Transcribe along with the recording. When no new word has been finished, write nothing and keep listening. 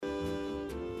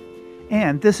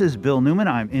And this is Bill Newman.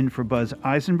 I'm in for Buzz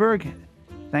Eisenberg.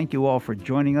 Thank you all for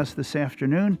joining us this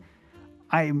afternoon.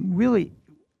 I'm really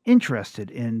interested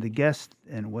in the guest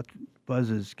and what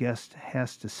Buzz's guest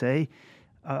has to say.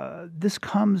 This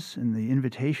comes in the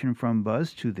invitation from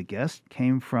Buzz to the guest,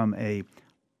 came from an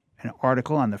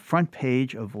article on the front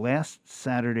page of last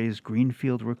Saturday's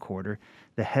Greenfield Recorder,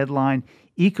 the headline,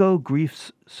 Eco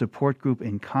Grief's Support Group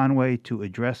in Conway to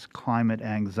Address Climate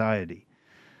Anxiety.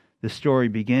 The story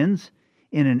begins,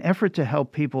 in an effort to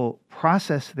help people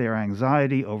process their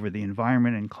anxiety over the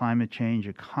environment and climate change,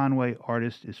 a Conway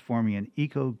artist is forming an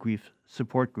Eco Grief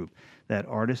support group. That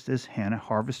artist is Hannah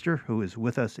Harvester, who is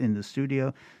with us in the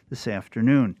studio this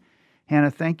afternoon.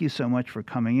 Hannah, thank you so much for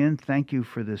coming in. Thank you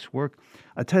for this work.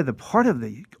 I'll tell you, the part of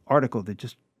the article that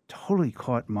just totally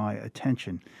caught my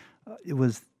attention, it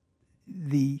was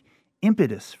the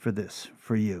impetus for this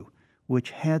for you,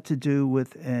 which had to do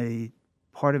with a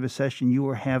part of a session you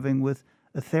were having with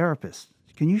a therapist.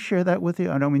 Can you share that with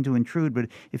you? I don't mean to intrude, but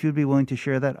if you'd be willing to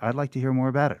share that, I'd like to hear more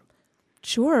about it.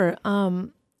 Sure.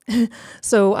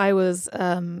 So I was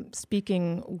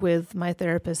speaking with my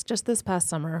therapist just this past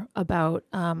summer about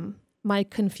my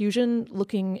confusion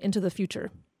looking into the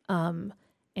future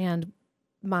and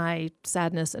my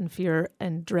sadness and fear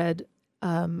and dread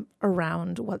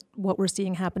around what we're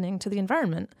seeing happening to the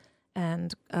environment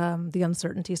and the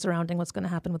uncertainty surrounding what's going to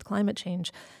happen with climate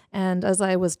change. And as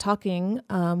I was talking,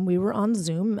 we were on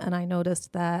Zoom, and I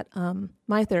noticed that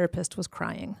my therapist was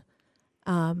crying.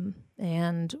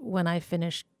 And when I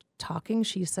finished talking,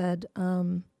 she said,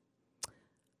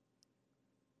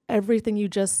 everything you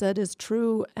just said is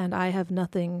true, and I have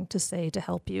nothing to say to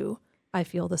help you. I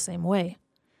feel the same way.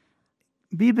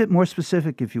 Be a bit more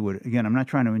specific, if you would. Again, I'm not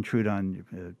trying to intrude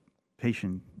on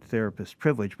patient-therapist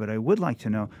privilege, but I would like to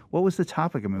know, what was the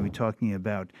topic? I mean, are we talking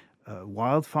about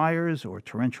wildfires or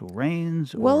torrential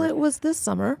rains? Well, it was this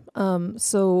summer,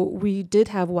 so we did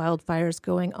have wildfires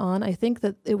going on. I think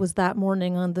that it was that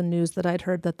morning on the news that I'd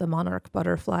heard that the monarch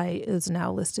butterfly is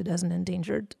now listed as an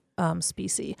endangered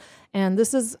species. And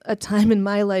this is a time in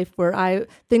my life where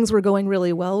things were going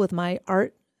really well with my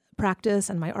art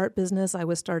practice and my art business. I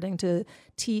was starting to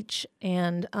teach,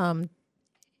 and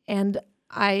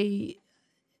I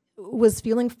was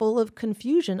feeling full of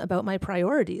confusion about my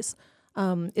priorities.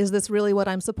 Is this really what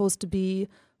I'm supposed to be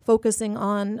focusing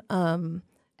on? Am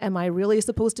I really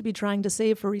supposed to be trying to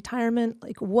save for retirement?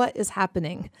 Like, what is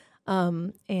happening?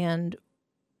 And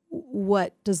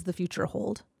what does the future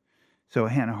hold? So,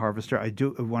 Hannah Harvester, I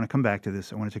do want to come back to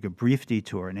this. I want to take a brief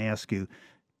detour and ask you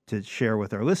to share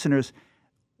with our listeners.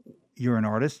 You're an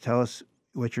artist. Tell us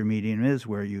what your medium is,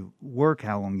 where you work,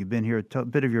 how long you've been here, a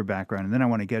bit of your background. And then I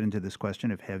want to get into this question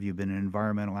of, have you been an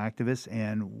environmental activist,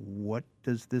 and what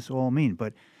does this all mean?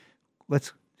 But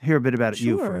let's hear a bit about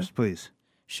you first, please.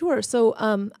 Sure. So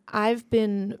I've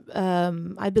been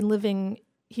living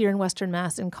here in Western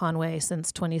Mass in Conway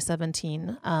since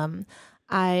 2017.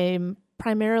 I'm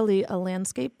primarily a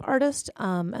landscape artist,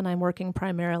 and I'm working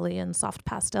primarily in soft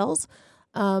pastels.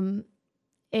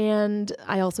 And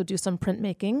I also do some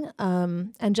printmaking.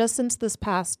 And just since this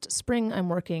past spring, I'm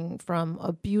working from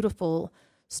a beautiful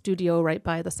studio right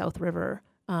by the South River,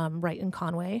 right in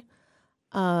Conway.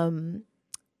 What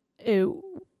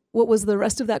was the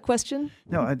rest of that question?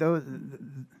 No,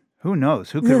 who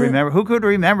knows? Who could remember? Who could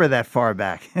remember that far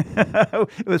back?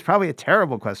 It was probably a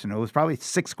terrible question. It was probably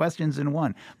 6 questions in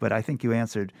one. But I think you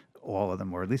answered all of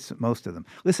them, or at least most of them.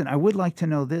 Listen, I would like to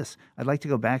know this. I'd like to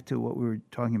go back to what we were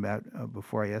talking about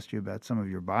before I asked you about some of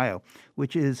your bio,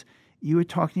 which is you were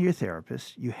talking to your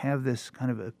therapist. You have this kind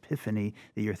of epiphany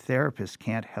that your therapist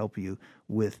can't help you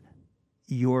with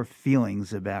your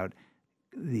feelings about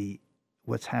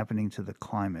what's happening to the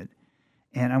climate.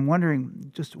 And I'm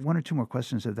wondering, just 1 or 2 more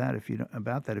questions of that, if you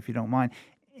don't mind.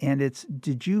 And it's,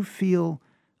 did you feel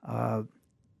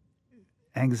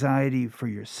anxiety for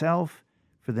yourself,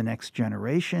 for the next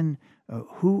generation?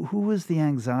 Who was the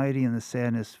anxiety and the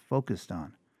sadness focused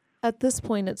on? At this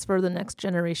point, it's for the next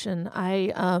generation.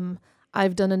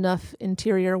 I've done enough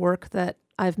interior work that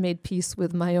I've made peace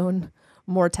with my own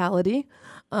mortality.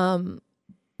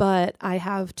 But I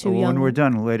have 2 young... When we're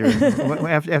done later,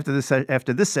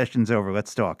 after this session's over,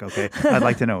 let's talk, okay? I'd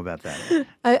like to know about that.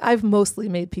 I've mostly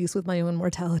made peace with my own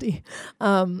mortality.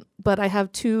 But I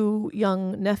have 2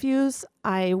 young nephews.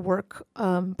 I work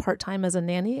part-time as a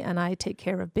nanny, and I take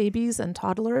care of babies and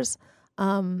toddlers.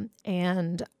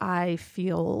 And I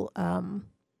feel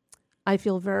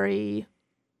very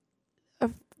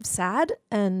sad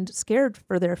and scared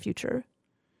for their future.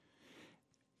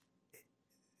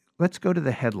 Let's go to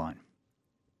the headline.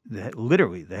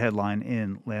 literally the headline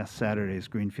in last Saturday's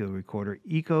Greenfield Recorder,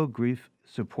 Eco Grief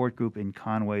Support Group in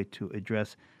Conway to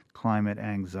address climate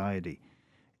anxiety.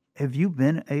 Have you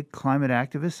been a climate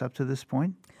activist up to this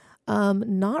point?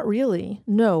 Not really.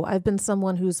 No, I've been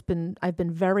someone I've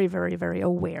been very, very, very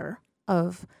aware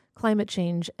of climate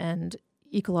change and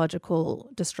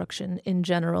ecological destruction in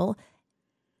general.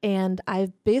 And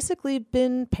I've basically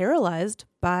been paralyzed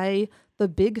by the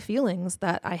big feelings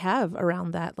that I have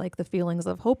around that, like the feelings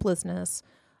of hopelessness,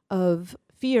 of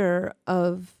fear,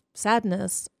 of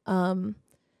sadness, and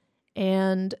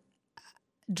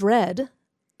dread.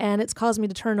 And it's caused me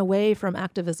to turn away from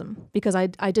activism because I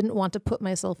didn't want to put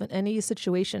myself in any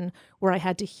situation where I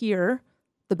had to hear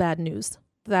the bad news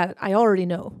that I already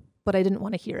know, but I didn't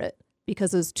want to hear it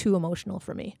because it was too emotional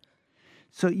for me.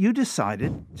 So you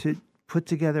decided to put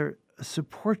together a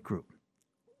support group.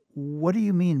 What do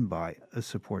you mean by a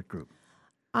support group?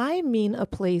 I mean a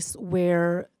place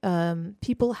where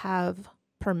people have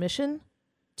permission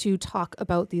to talk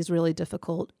about these really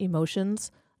difficult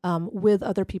emotions with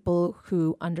other people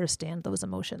who understand those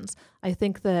emotions. I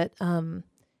think that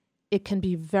it can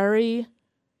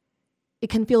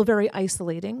feel very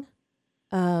isolating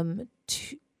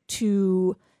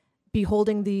to be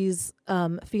holding these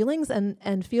feelings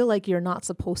and feel like you're not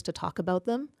supposed to talk about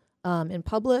them in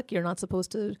public. You're not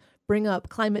supposed to bring up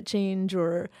climate change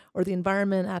or the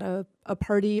environment at a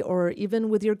party or even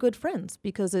with your good friends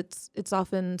because it's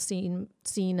often seen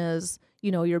as,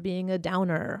 you're being a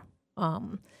downer.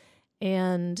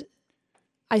 And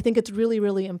I think it's really,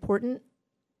 really important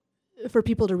for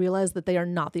people to realize that they are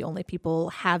not the only people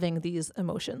having these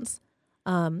emotions.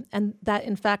 And that,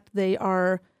 in fact, they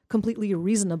are completely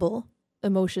reasonable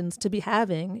emotions to be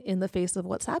having in the face of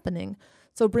what's happening.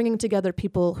 So bringing together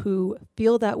people who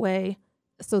feel that way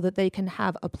so that they can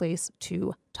have a place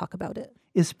to talk about it.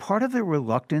 Is part of the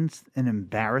reluctance and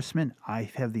embarrassment?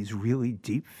 I have these really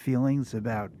deep feelings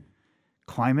about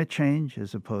climate change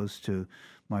as opposed to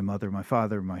my mother, my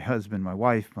father, my husband, my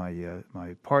wife,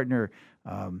 my partner,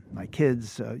 my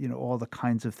kids, all the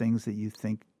kinds of things that you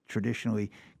think traditionally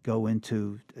go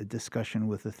into a discussion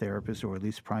with a therapist, or at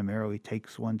least primarily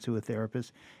takes one to a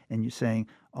therapist, and you're saying,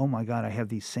 oh my God, I have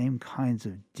these same kinds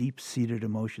of deep-seated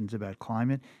emotions about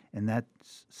climate, and that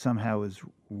somehow is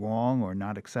wrong or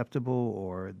not acceptable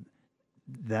or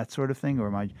that sort of thing? Or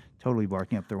am I totally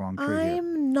barking up the wrong tree here?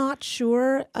 I'm not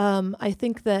sure. I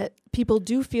think that people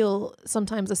do feel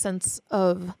sometimes a sense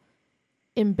of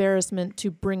embarrassment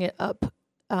to bring it up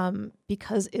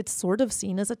because it's sort of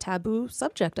seen as a taboo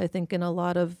subject, I think, in a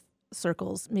lot of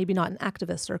circles, maybe not in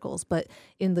activist circles, but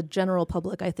in the general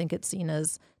public, I think it's seen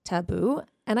as taboo.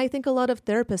 And I think a lot of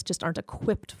therapists just aren't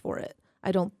equipped for it.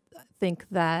 I don't think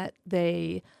that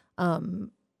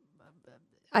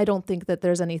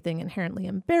there's anything inherently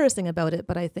embarrassing about it,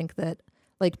 but I think that,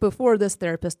 like, before this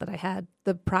therapist that I had,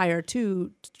 the prior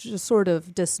to just sort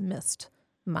of dismissed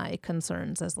my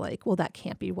concerns as like, well, that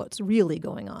can't be what's really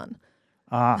going on.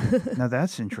 Now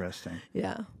that's interesting.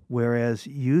 Yeah. Whereas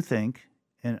you think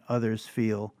and others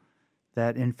feel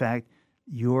that, in fact,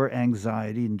 your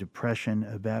anxiety and depression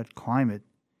about climate,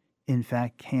 in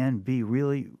fact, can be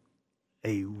really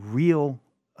a real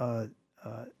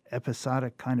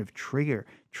episodic kind of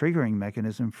triggering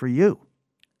mechanism for you.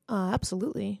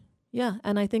 Absolutely. Yeah.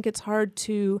 And I think it's hard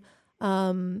to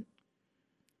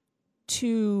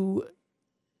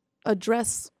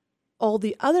address all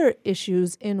the other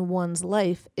issues in one's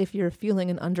life if you're feeling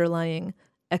an underlying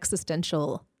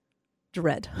existential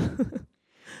dread.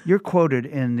 You're quoted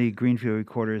in the Greenfield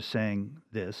Recorder as saying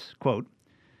this, quote,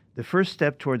 "The first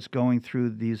step towards going through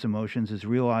these emotions is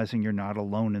realizing you're not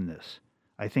alone in this.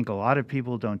 I think a lot of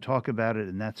people don't talk about it,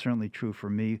 and that's certainly true for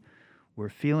me. We're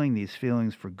feeling these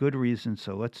feelings for good reasons,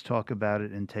 so let's talk about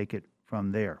it and take it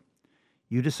from there."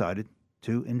 You decided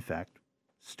to, in fact,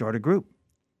 start a group.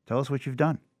 Tell us what you've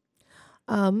done.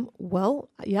 Well,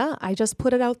 yeah, I just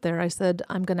put it out there. I said,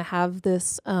 I'm going to have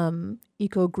this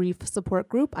eco grief support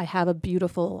group. I have a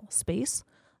beautiful space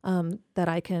that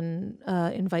I can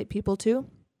invite people to.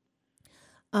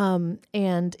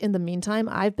 And in the meantime,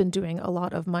 I've been doing a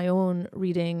lot of my own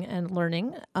reading and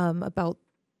learning about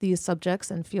these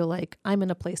subjects and feel like I'm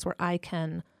in a place where I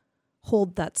can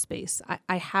hold that space.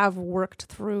 I have worked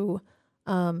through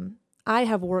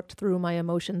my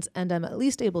emotions and I'm at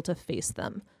least able to face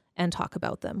them and talk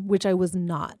about them, which I was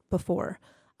not before.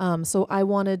 So I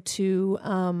wanted to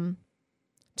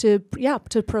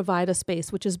provide a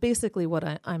space, which is basically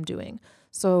what I'm doing.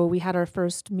 So we had our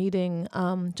first meeting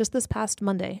just this past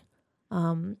Monday,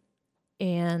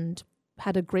 and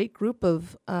had a great group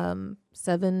of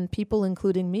 7 people,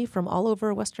 including me, from all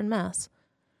over Western Mass.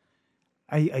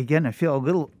 I feel a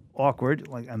little awkward,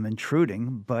 like I'm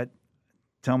intruding, but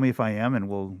tell me if I am and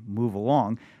we'll move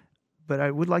along. But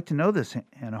I would like to know this,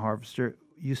 Hannah Harvester.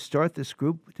 You start this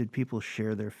group. Did people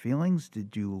share their feelings?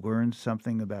 Did you learn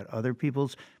something about other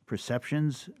people's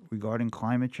perceptions regarding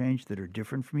climate change that are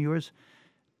different from yours?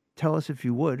 Tell us, if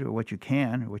you would, or what you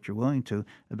can, or what you're willing to,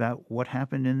 about what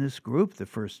happened in this group, the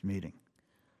first meeting.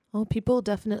 Well, people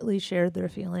definitely shared their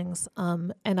feelings.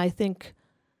 And I think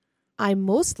I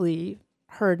mostly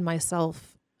heard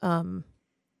myself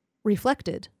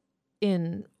reflected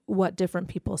in what different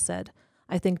people said.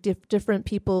 I think different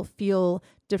people feel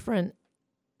different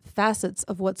facets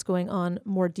of what's going on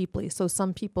more deeply. So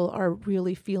some people are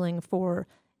really feeling for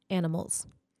animals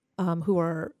who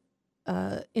are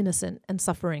innocent and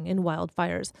suffering in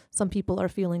wildfires. Some people are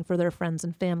feeling for their friends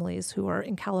and families who are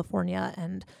in California.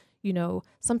 And,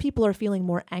 some people are feeling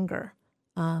more anger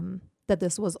that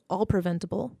this was all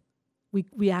preventable.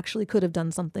 We actually could have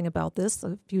done something about this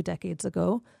a few decades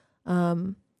ago.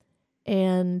 And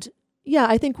yeah,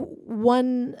 I think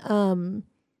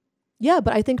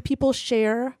but I think people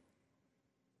share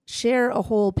a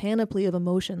whole panoply of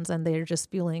emotions, and they're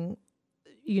just feeling,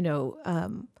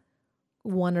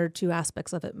 one or two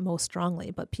aspects of it most strongly,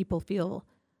 but people feel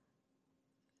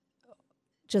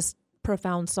just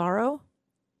profound sorrow,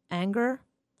 anger,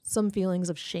 some feelings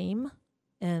of shame,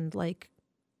 and like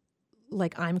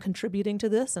I'm contributing to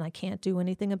this and I can't do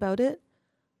anything about it.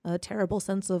 A terrible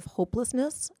sense of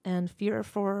hopelessness and fear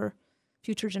for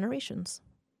future generations.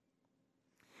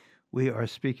 We are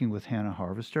speaking with Hannah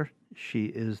Harvester. She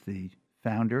is the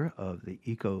founder of the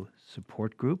Eco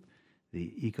Support Group,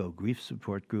 the Eco Grief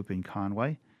Support Group in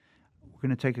Conway. We're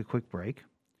going to take a quick break.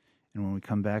 And when we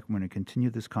come back, I'm going to continue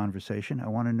this conversation. I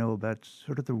want to know about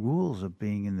sort of the rules of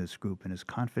being in this group, and is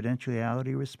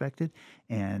confidentiality respected?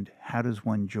 And how does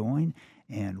one join?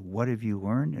 And what have you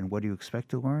learned? And what do you expect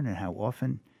to learn? And how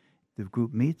often the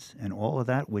group meets? And all of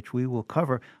that, which we will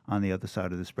cover on the other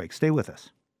side of this break. Stay with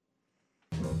us.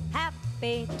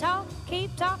 Happy talk,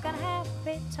 keep talking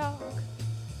happy talk.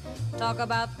 Talk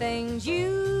about things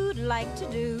you'd like to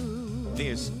do.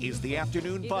 This is the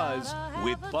Afternoon Buzz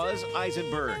with Buzz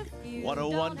Eisenberg,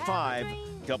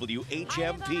 101.5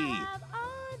 WHMP.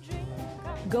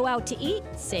 Go out to eat,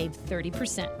 save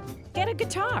 30%. Get a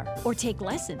guitar or take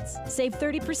lessons, save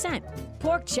 30%.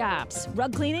 Pork chops,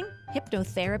 rug cleaning,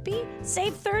 hypnotherapy,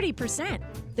 save 30%.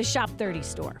 The Shop 30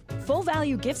 store. Full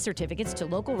value gift certificates to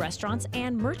local restaurants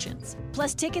and merchants,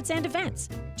 plus tickets and events.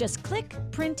 Just click,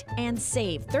 print, and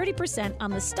save 30%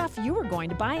 on the stuff you were going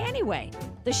to buy anyway.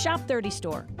 The Shop 30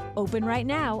 store. Open right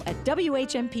now at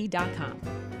WHMP.com.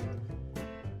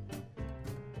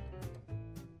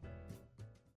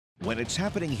 When it's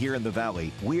happening here in the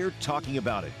Valley, we're talking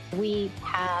about it. We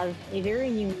have a very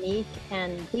unique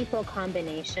and lethal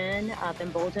combination of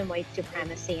emboldened white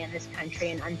supremacy in this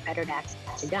country and unfettered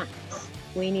access to guns.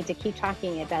 We need to keep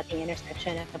talking about the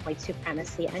intersection of white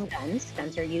supremacy and guns.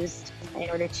 Guns are used in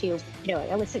order to,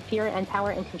 elicit fear and power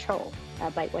and control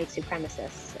by white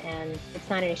supremacists. And it's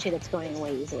not an issue that's going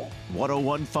away easily.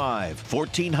 101.5,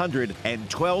 1400, and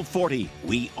 1240.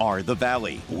 We are the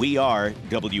Valley. We are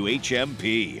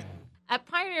WHMP. At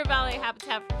Pioneer Valley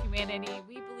Habitat for Humanity,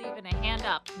 we believe in a hand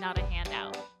up, not a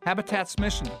handout. Habitat's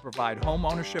mission to provide home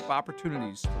ownership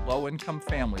opportunities to low-income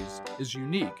families is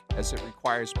unique, as it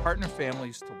requires partner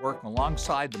families to work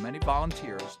alongside the many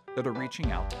volunteers that are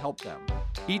reaching out to help them.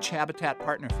 Each Habitat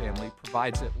partner family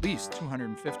provides at least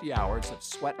 250 hours of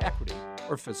sweat equity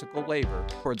or physical labor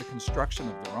toward the construction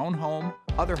of their own home,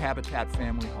 other Habitat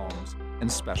family homes,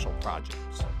 and special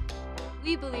projects.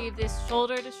 We believe this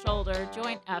shoulder-to-shoulder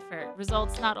joint effort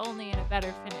results not only in a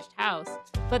better finished house,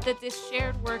 but that this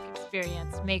shared work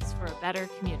experience makes for a better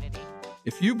community.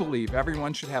 If you believe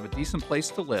everyone should have a decent place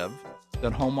to live,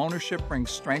 that home ownership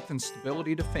brings strength and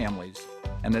stability to families,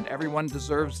 and that everyone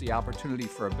deserves the opportunity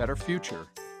for a better future,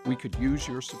 we could use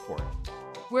your support.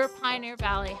 We're Pioneer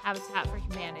Valley Habitat for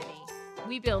Humanity.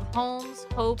 We build homes,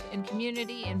 hope, and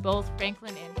community in both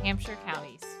Franklin and Hampshire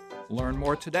counties. Learn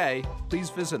more today.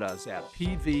 Please visit us at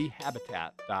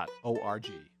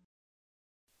pvhabitat.org.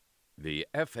 The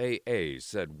FAA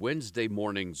said Wednesday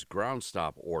morning's ground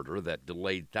stop order that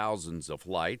delayed thousands of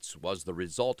flights was the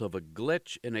result of a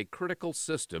glitch in a critical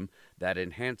system that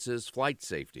enhances flight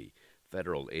safety.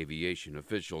 Federal aviation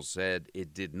officials said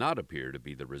it did not appear to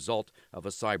be the result of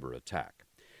a cyber attack.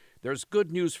 There's good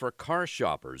news for car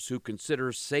shoppers who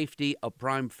consider safety a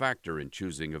prime factor in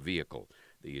choosing a vehicle.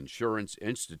 The Insurance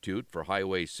Institute for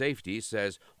Highway Safety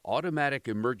says automatic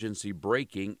emergency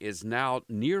braking is now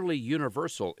nearly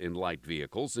universal in light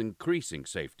vehicles, increasing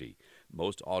safety.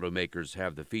 Most automakers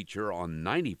have the feature on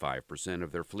 95%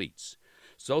 of their fleets.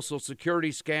 Social Security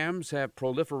scams have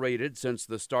proliferated since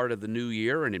the start of the new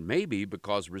year, and it may be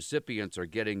because recipients are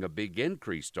getting a big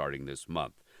increase starting this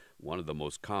month. One of the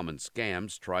most common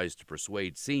scams tries to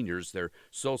persuade seniors their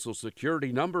Social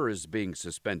Security number is being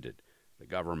suspended. The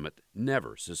government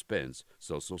never suspends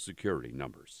Social Security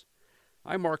numbers.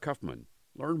 I'm Mark Huffman.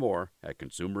 Learn more at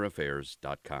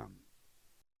consumeraffairs.com.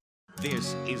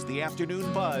 This is the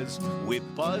Afternoon Buzz with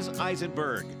Buzz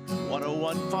Eisenberg,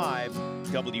 1015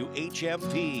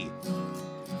 WHMP.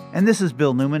 And this is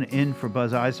Bill Newman in for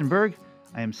Buzz Eisenberg.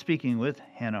 I am speaking with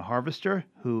Hannah Harvester,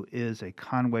 who is a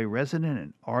Conway resident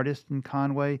and artist in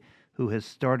Conway, who has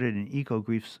started an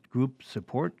eco-grief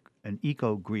support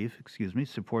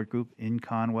group in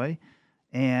Conway.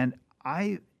 And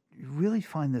I really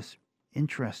find this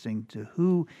interesting to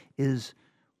who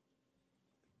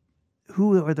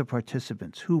are the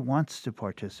participants, who wants to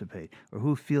participate, or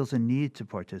who feels a need to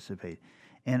participate.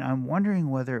 And I'm wondering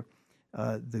whether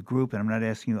the group, and I'm not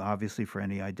asking you obviously for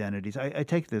any identities. I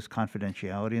take there's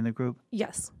confidentiality in the group?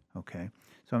 Yes. Okay.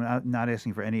 So I'm not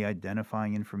asking for any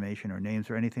identifying information or names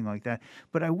or anything like that.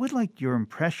 But I would like your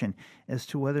impression as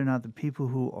to whether or not the people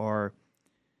who are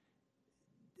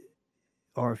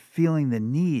feeling the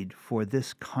need for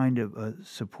this kind of a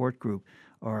support group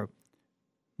are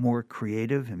more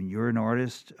creative. I mean, you're an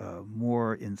artist,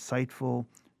 more insightful,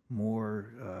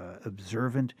 more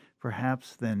observant,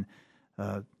 perhaps, than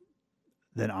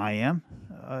I am,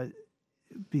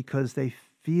 because they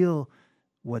feel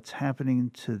what's happening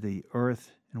to the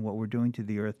earth and what we're doing to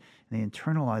the earth, and they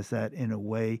internalize that in a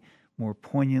way more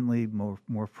poignantly,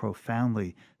 more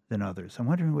profoundly than others. I'm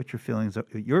wondering what your feelings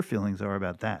are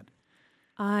about that.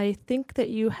 I think that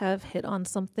you have hit on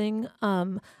something.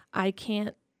 I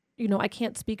can't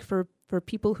speak for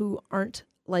people who aren't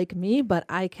like me, but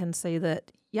I can say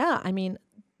that,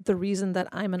 the reason that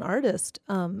I'm an artist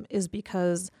is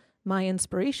because my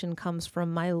inspiration comes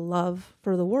from my love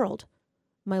for the world,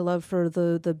 my love for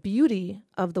the beauty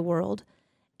of the world,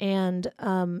 and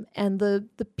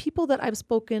the people that I've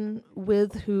spoken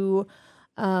with who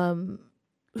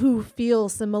feel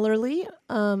similarly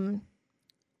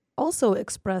also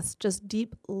express just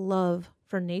deep love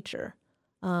for nature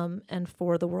and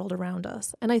for the world around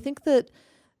us. And I think that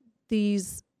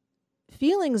these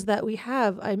feelings that we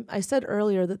have, I said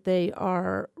earlier that they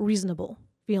are reasonable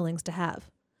feelings to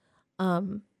have.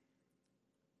 I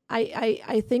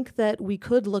think that we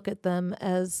could look at them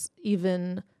as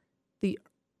even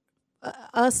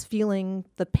us feeling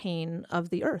the pain of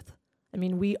the earth. I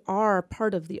mean, we are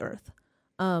part of the earth.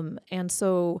 And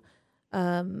so,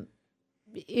 in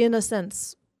a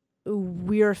sense,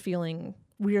 we are feeling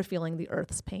the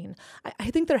earth's pain.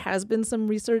 I think there has been some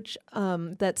research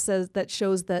that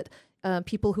shows that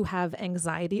people who have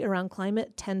anxiety around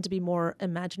climate tend to be more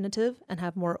imaginative and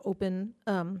have more open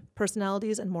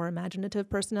personalities and more imaginative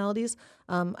personalities.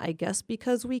 I guess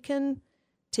because we can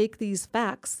take these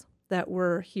facts that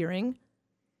we're hearing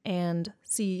and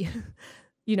see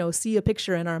a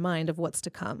picture in our mind of what's to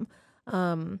come.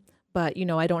 But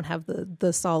I don't have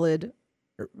the solid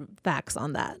facts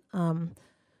on that.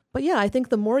 But yeah, I think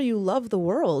the more you love the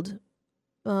world,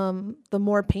 the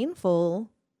more painful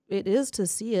it is to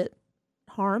see it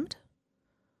harmed.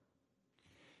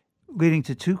 Leading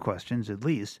to two questions, at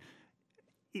least.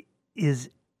 Is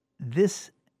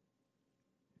this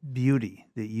beauty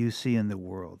that you see in the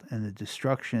world and the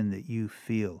destruction that you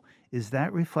feel, is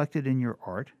that reflected in your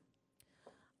art?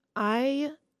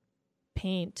 I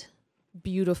paint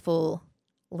beautiful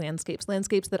landscapes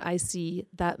that I see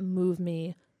that move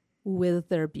me with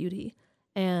their beauty.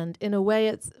 And in a way,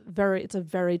 it's a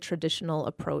very traditional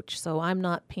approach. So I'm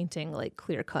not painting like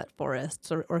clear-cut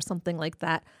forests or something like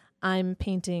that. I'm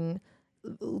painting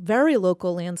very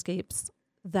local landscapes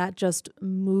that just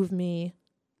move me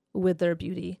with their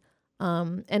beauty.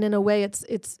 And in a way,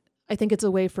 I think it's a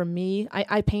way for me.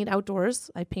 I paint outdoors.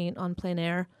 I paint on plein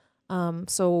air.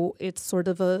 So it's sort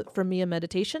of for me, a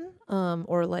meditation,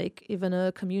 or like even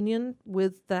a communion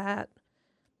with that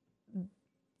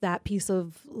piece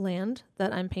of land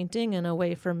that I'm painting, and a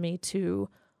way for me to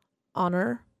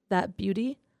honor that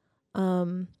beauty.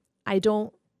 I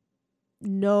don't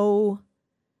know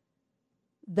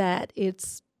that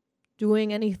it's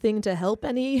doing anything to help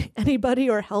anybody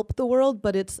or help the world,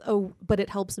 but it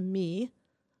helps me.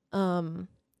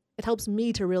 It helps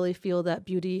me to really feel that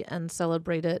beauty and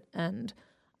celebrate it. And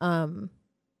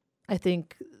I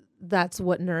think that's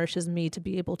what nourishes me to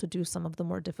be able to do some of the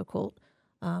more difficult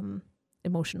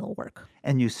emotional work.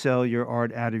 And you sell your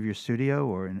art out of your studio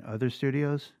or in other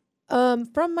studios?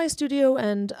 From my studio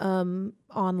and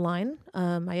online.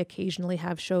 I occasionally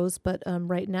have shows, but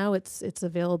right now it's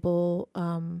available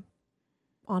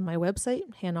on my website,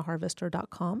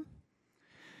 hannahharvester.com.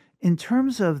 In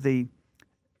terms of the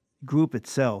group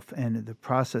itself and the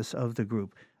process of the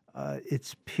group,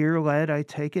 it's peer-led, I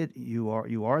take it. You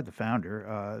are the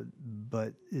founder,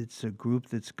 but it's a group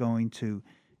that's going to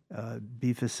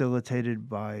be facilitated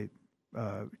by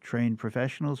trained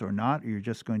professionals or not, or you're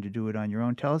just going to do it on your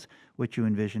own. Tell us what you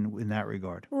envision in that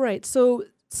regard. Right. So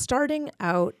starting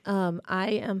out,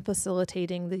 I am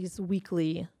facilitating these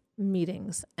weekly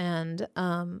meetings, and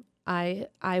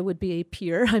I would be a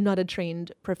peer. I'm not a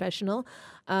trained professional,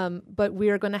 but we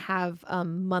are going to have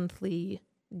monthly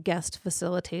guest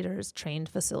facilitators,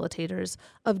 trained facilitators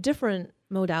of different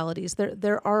modalities.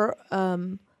 There are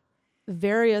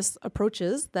various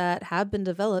approaches that have been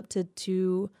developed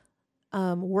to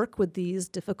work with these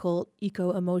difficult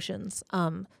eco-emotions.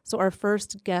 So our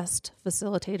first guest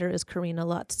facilitator is Karina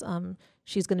Lutz.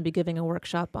 She's going to be giving a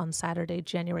workshop on Saturday,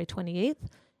 January 28th,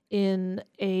 in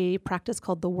a practice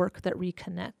called the work that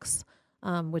reconnects,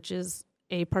 which is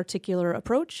a particular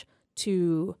approach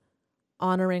to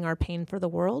honoring our pain for the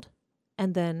world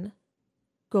and then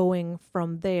going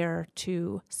from there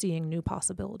to seeing new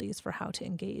possibilities for how to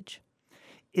engage.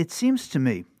 It seems to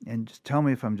me, and just tell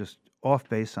me if I'm just off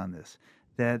base on this,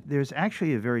 that there's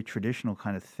actually a very traditional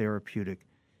kind of therapeutic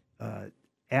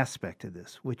aspect to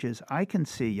this, which is I can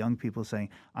see young people saying,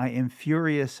 I am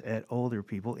furious at older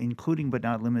people, including but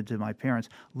not limited to my parents.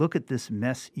 Look at this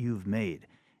mess you've made.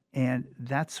 And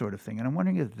that sort of thing. And I'm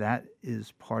wondering if that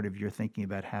is part of your thinking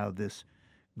about how this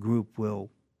group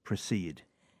will proceed.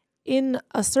 In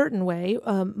a certain way,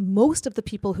 most of the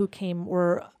people who came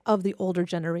were of the older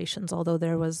generations, although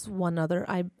there was one other.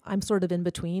 I'm sort of in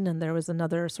between, and there was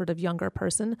another sort of younger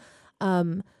person.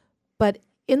 But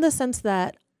in the sense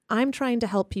that I'm trying to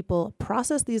help people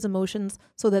process these emotions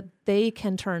so that they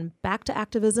can turn back to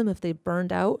activism if they've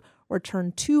burned out, or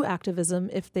turn to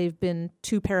activism if they've been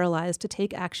too paralyzed to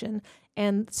take action,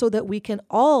 and so that we can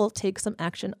all take some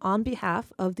action on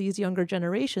behalf of these younger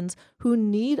generations who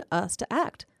need us to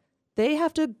act. They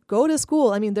have to go to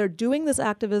school. I mean, they're doing this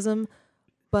activism,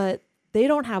 but they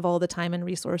don't have all the time and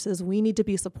resources. We need to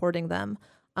be supporting them.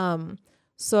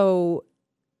 So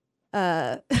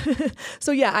yeah,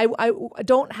 I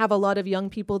don't have a lot of young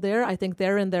people there. I think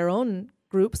they're in their own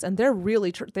groups, and they're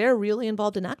really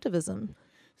involved in activism.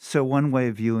 So one way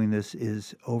of viewing this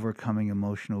is overcoming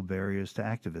emotional barriers to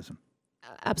activism.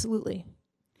 Absolutely.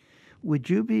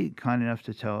 Would you be kind enough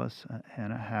to tell us,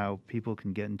 Hannah, how people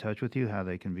can get in touch with you, how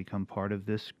they can become part of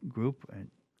this group?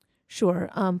 Sure.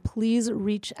 Please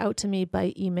reach out to me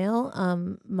by email.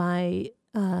 My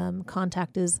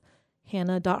contact is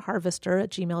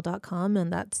hannah.harvester@gmail.com,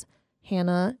 and that's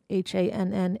Hannah,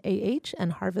 Hannah,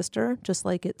 and Harvester, just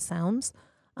like it sounds.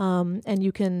 And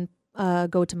you can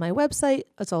go to my website.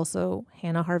 It's also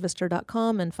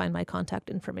hannahharvester.com, and find my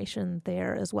contact information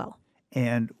there as well.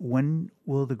 And when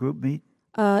will the group meet?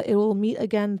 It will meet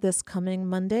again this coming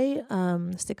Monday,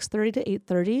 6:30 to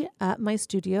 8:30 at my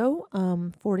studio,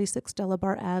 46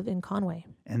 Delabar Ave in Conway.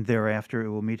 And thereafter, it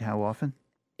will meet how often?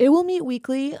 It will meet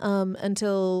weekly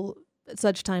until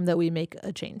such time that we make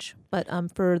a change. But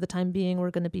for the time being,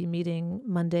 we're going to be meeting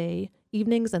Monday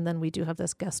evenings, and then we do have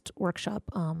this guest workshop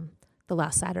the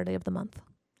last Saturday of the month.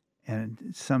 And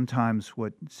sometimes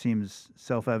what seems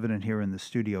self-evident here in the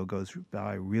studio goes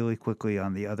by really quickly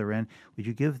on the other end. Would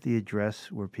you give the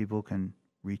address where people can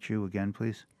reach you again,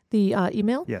 please? The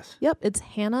email? Yes. Yep, it's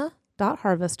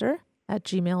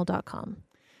hannah.harvester@gmail.com.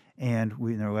 And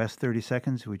in our last 30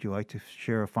 seconds, would you like to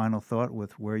share a final thought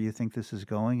with where you think this is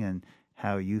going and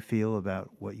how you feel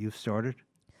about what you've started?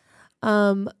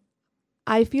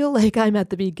 I feel like I'm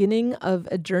at the beginning of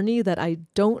a journey that I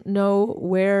don't know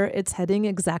where it's heading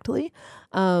exactly.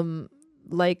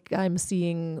 Like I'm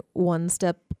seeing one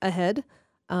step ahead,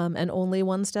 and only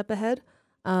one step ahead.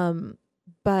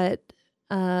 But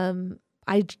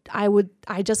I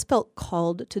just felt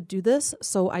called to do this,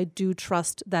 so I do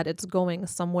trust that it's going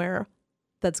somewhere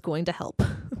that's going to help.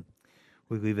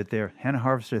 We leave it there. Hannah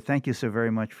Harvester, thank you so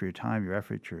very much for your time, your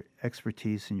effort, your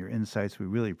expertise, and your insights. We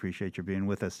really appreciate your being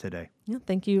with us today. Yeah,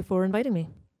 thank you for inviting me.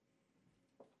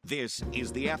 This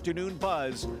is the Afternoon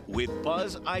Buzz with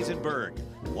Buzz Eisenberg,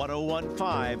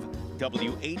 101.5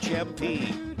 WHMP.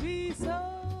 It would be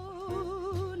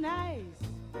so nice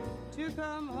to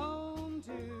come home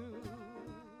to.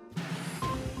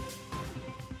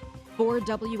 For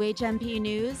WHMP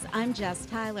News, I'm Jess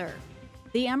Tyler.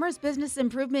 The Amherst Business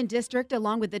Improvement District,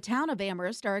 along with the town of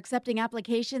Amherst, are accepting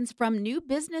applications from new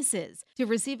businesses to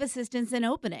receive assistance in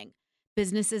opening.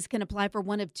 Businesses can apply for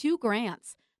one of two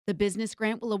grants. The business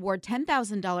grant will award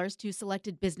 $10,000 to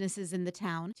selected businesses in the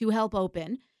town to help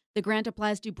open. The grant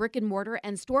applies to brick and mortar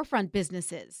and storefront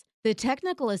businesses. The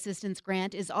technical assistance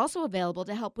grant is also available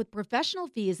to help with professional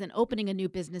fees in opening a new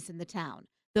business in the town.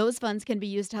 Those funds can be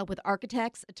used to help with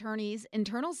architects, attorneys,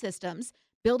 internal systems,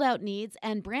 build-out needs,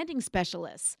 and branding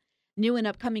specialists. New and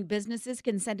upcoming businesses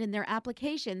can send in their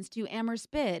applications to Amherst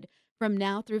Bid from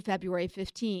now through February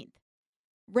 15th.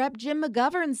 Rep. Jim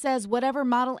McGovern says whatever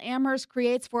model Amherst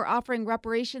creates for offering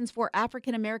reparations for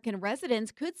African American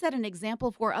residents could set an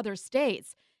example for other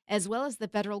states, as well as the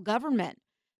federal government.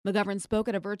 McGovern spoke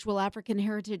at a virtual African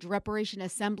Heritage Reparation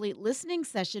Assembly listening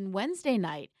session Wednesday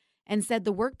night and said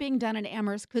the work being done in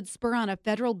Amherst could spur on a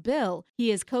federal bill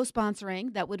he is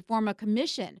co-sponsoring that would form a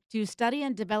commission to study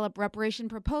and develop reparation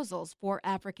proposals for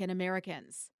African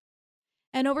Americans.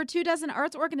 And over 24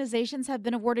 arts organizations have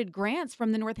been awarded grants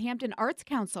from the Northampton Arts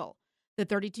Council. The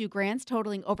 32 grants,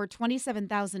 totaling over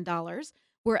 $27,000,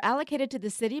 were allocated to the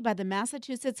city by the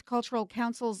Massachusetts Cultural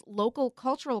Council's Local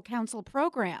Cultural Council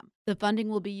program. The funding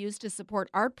will be used to support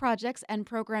art projects and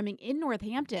programming in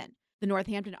Northampton. The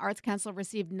Northampton Arts Council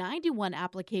received 91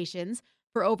 applications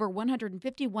for over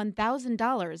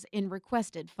 $151,000 in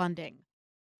requested funding.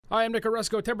 Hi, I'm Nick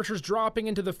Oresco. Temperatures dropping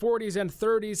into the 40s and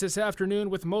 30s this afternoon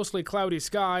with mostly cloudy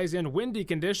skies and windy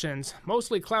conditions.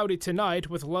 Mostly cloudy tonight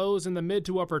with lows in the mid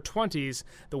to upper 20s.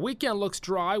 The weekend looks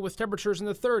dry with temperatures in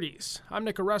the 30s. I'm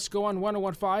Nick Oresco on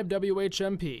 101.5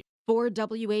 WHMP. For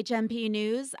WHMP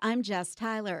News, I'm Jess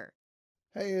Tyler.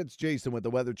 Hey, it's Jason with the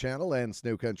Weather Channel and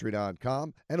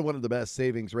SnowCountry.com. And one of the best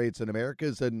savings rates in America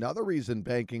is another reason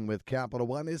banking with Capital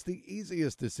One is the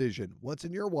easiest decision. What's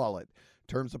in your wallet?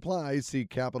 Terms apply. See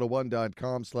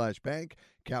CapitalOne.com/bank.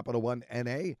 Capital One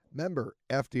N.A. Member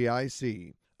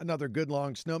FDIC. Another good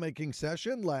long snowmaking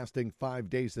session lasting 5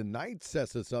 days and nights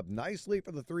sets us up nicely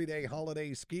for the 3-day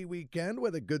holiday ski weekend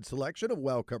with a good selection of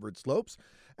well-covered slopes.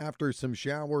 After some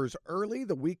showers early,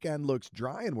 the weekend looks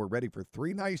dry and we're ready for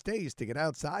 3 nice days to get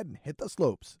outside and hit the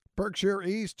slopes. Berkshire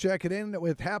East checking in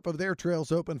with half of their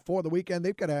trails open for the weekend.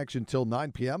 They've got action till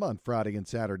 9 p.m. on Friday and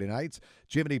Saturday nights.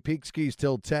 Jiminy Peak skis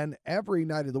till 10 every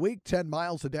night of the week. 10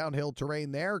 miles of downhill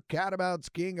terrain there. Catamount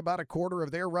skiing about a quarter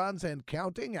of their runs and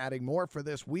counting, adding more for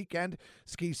this weekend.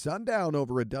 Ski Sundown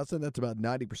over a dozen. That's about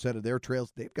 90% of their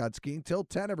trails. They've got skiing till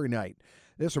 10 every night.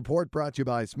 This report brought to you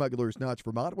by Smuggler's Notch,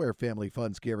 Vermont, where family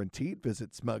fun's guaranteed.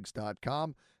 Visit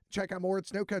smugs.com. Check out more at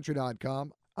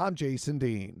snowcountry.com. I'm Jason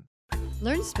Dean.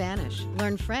 Learn Spanish,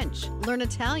 learn French, learn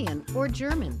Italian or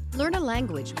German. Learn a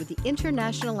language with the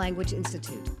International Language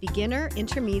Institute. Beginner,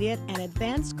 intermediate, and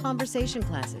advanced conversation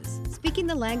classes. Speaking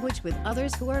the language with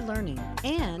others who are learning.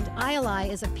 And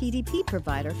ILI is a PDP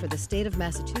provider for the state of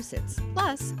Massachusetts.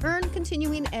 Plus, earn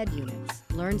continuing ed units.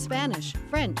 Learn Spanish,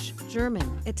 French,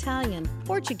 German, Italian,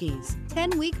 Portuguese.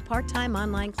 10-week part-time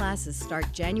online classes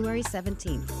start January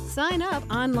 17th. Sign up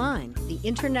online. The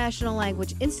International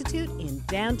Language Institute in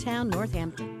downtown Northampton.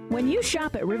 When you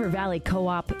shop at River Valley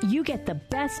Co-op, you get the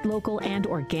best local and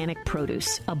organic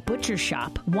produce, a butcher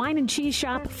shop, wine and cheese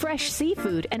shop, fresh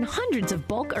seafood, and hundreds of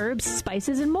bulk herbs,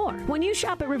 spices, and more. When you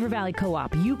shop at River Valley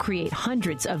Co-op, you create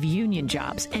hundreds of union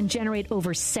jobs and generate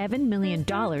over $7 million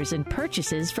in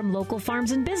purchases from local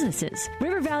farms and businesses.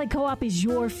 River Valley Co-op is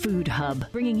your food hub,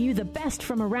 bringing you the best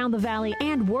from around the valley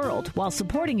and world while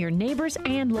supporting your neighbors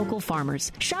and local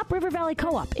farmers. Shop River Valley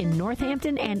Co-op in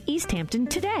Northampton and East Hampton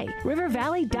today.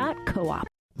 rivervalley.coop.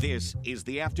 This is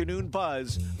the Afternoon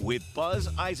Buzz with Buzz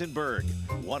Eisenberg,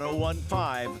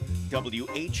 101.5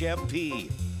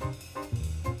 WHMP.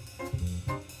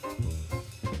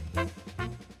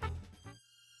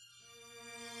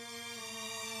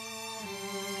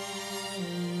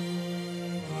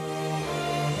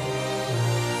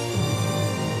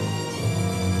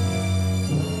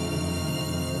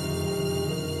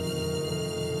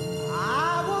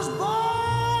 I was born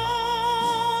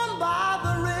by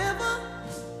the river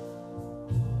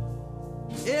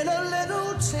in a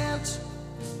little tent.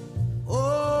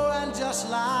 Oh, and just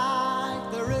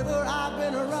like the river, I've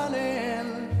been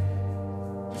running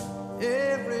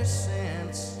ever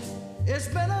since. It's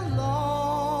been a long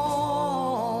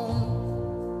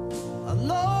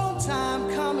time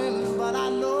coming, but I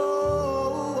know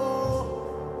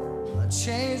a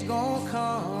change gonna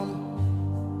come.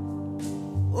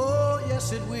 Oh,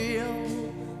 yes, it will.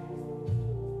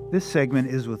 This segment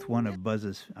is with one of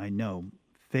Buzz's, I know,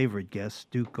 favorite guests,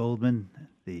 Duke Goldman.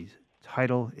 The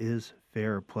title is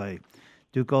Fair Play.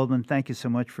 Duke Goldman, thank you so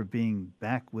much for being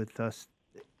back with us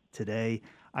today.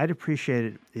 I'd appreciate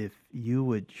it if you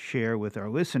would share with our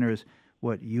listeners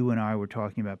what you and I were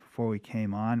talking about before we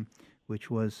came on,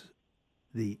 which was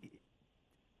the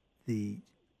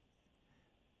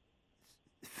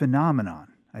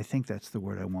phenomenon, I think that's the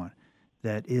word I want,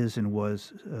 that is and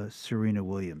was Serena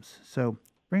Williams. So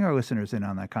bring our listeners in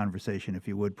on that conversation, if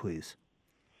you would, please.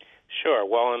 Sure.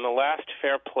 Well, in the last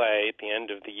Fair Play at the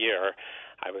end of the year,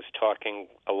 I was talking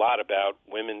a lot about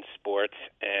women's sports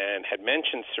and had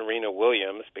mentioned Serena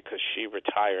Williams because she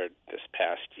retired this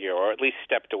past year, or at least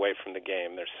stepped away from the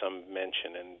game. There's some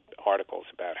mention in articles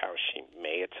about how she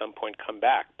may at some point come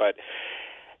back. But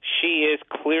she is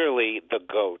clearly the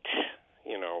GOAT.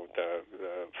 You know, the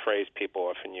phrase people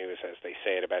often use as they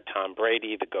say it about Tom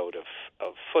Brady, the GOAT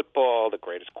of football, the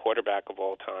greatest quarterback of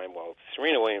all time. Well,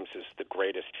 Serena Williams is the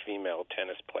greatest female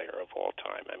tennis player of all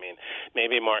time. I mean,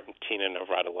 maybe Martina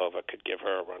Navratilova could give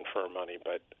her a run for her money,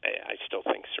 but I still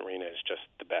think Serena is just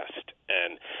the best.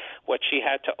 And what she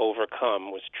had to overcome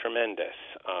was tremendous.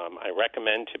 I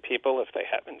recommend to people, if they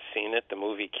haven't seen it, the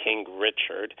movie King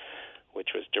Richard,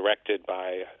 which was directed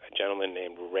by a gentleman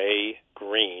named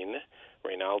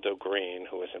Reynaldo Green,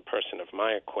 who was a person of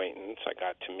my acquaintance. I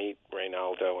got to meet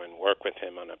Reynaldo and work with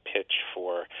him on a pitch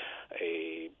for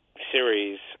a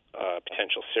series,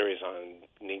 potential series on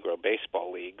Negro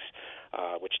baseball leagues,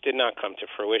 which did not come to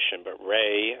fruition. But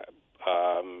Ray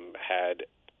had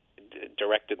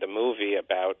directed the movie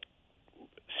about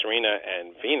Serena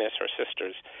and Venus, her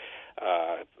sisters,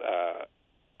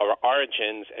 our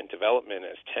origins and development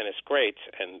as tennis greats,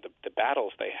 and the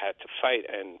battles they had to fight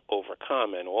and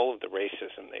overcome, and all of the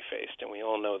racism they faced. And we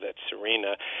all know that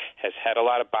Serena has had a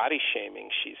lot of body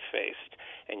shaming she's faced,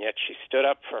 and yet she stood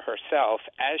up for herself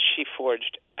as she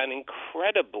forged an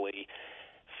incredibly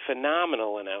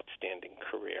phenomenal and outstanding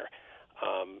career.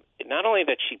 Not only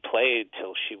that she played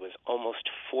till she was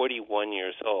almost 41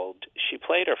 years old, she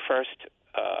played her first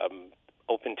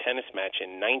Open tennis match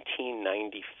in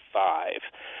 1995,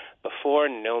 before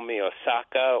Naomi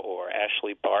Osaka or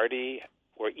Ashley Barty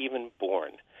were even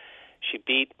born. She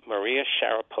beat Maria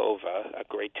Sharapova, a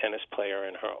great tennis player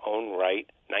in her own right,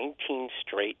 19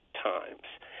 straight times.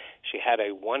 She had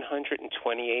a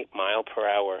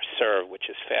 128-mile-per-hour serve, which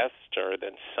is faster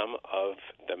than some of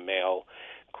the male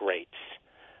greats.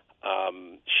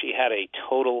 She had a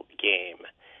total game,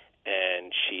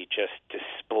 and she just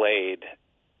displayed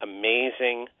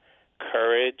amazing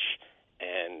courage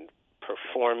and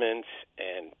performance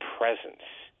and presence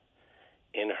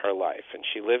in her life. And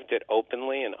she lived it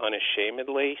openly and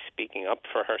unashamedly, speaking up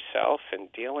for herself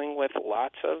and dealing with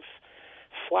lots of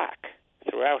flack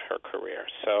throughout her career.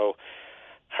 So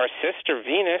her sister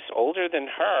Venus, older than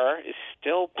her, is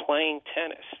still playing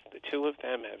tennis. The two of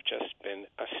them have just been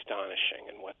astonishing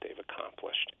in what they've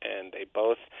accomplished. And they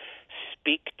both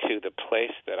speak to the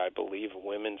place that I believe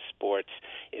women's sports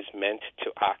is meant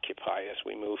to occupy as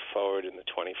we move forward in the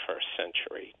 21st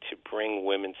century, to bring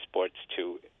women's sports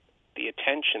to the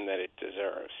attention that it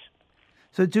deserves.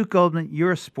 So, Duke Goldman,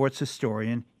 you're a sports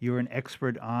historian. You're an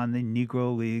expert on the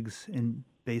Negro Leagues in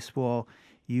baseball.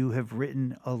 You have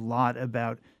written a lot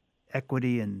about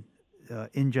equity and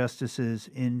injustices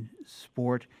in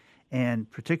sport, and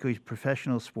particularly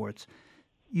professional sports.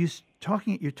 You're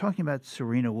talking about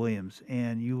Serena Williams,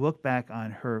 and you look back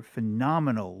on her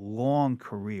phenomenal long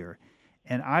career,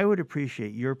 and I would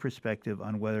appreciate your perspective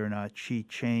on whether or not she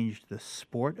changed the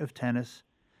sport of tennis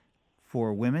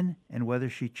for women and whether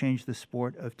she changed the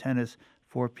sport of tennis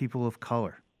for people of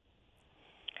color.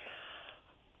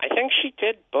 I think she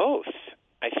did both.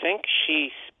 I think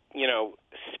she,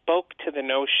 spoke to the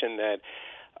notion that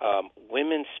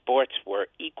women's sports were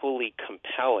equally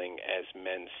compelling as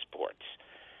men's sports.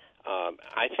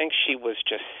 I think she was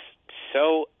just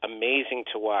so amazing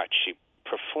to watch. She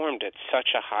performed at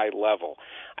such a high level.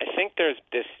 I think there's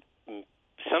this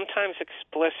sometimes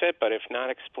explicit, but if not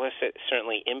explicit,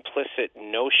 certainly implicit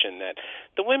notion that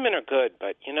the women are good,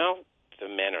 but, the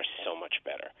men are so much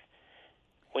better.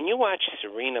 When you watch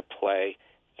Serena play,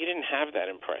 you didn't have that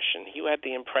impression. You had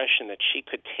the impression that she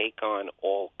could take on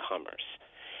all comers.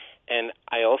 And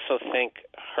I also think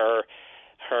her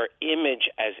image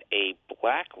as a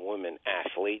black woman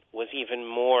athlete was even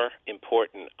more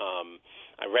important.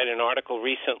 I read an article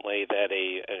recently that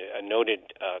a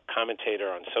noted commentator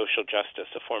on social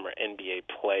justice, a former NBA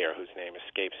player whose name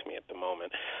escapes me at the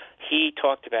moment, he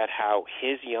talked about how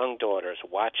his young daughters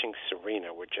watching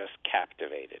Serena were just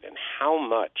captivated and how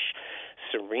much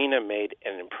Serena made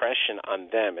an impression on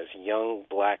them as young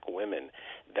black women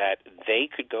that they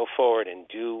could go forward and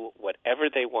do whatever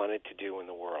they wanted to do in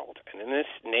the world. And in this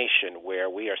nation where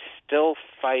we are still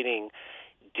fighting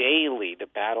daily the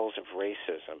battles of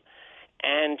racism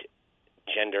and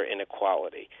gender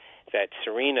inequality, that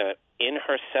Serena in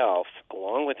herself,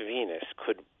 along with Venus,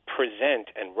 could present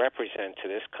and represent to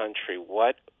this country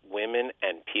what women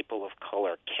and people of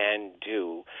color can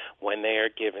do when they are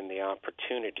given the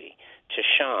opportunity to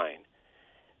shine,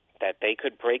 that they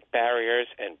could break barriers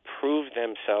and prove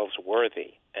themselves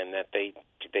worthy, and that they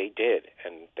did,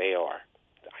 and they are.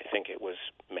 I think it was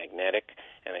magnetic,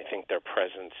 and I think their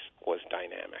presence was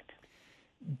dynamic.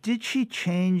 Did she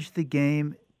change the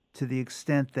game to the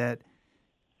extent that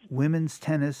women's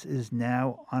tennis is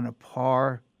now on a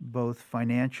par, both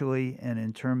financially and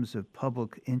in terms of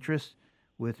public interest,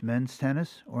 with men's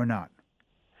tennis, or not?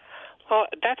 Well,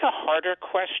 that's a harder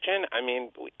question. I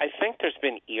mean, I think there's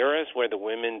been eras where the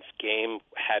women's game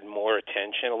had more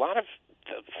attention.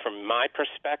 From my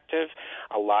perspective,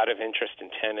 a lot of interest in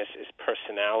tennis is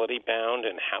personality bound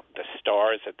and how the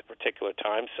stars at the particular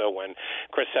time. So when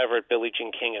Chris Evert, Billie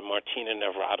Jean King, and Martina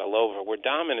Navratilova were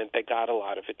dominant, they got a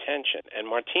lot of attention. And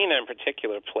Martina in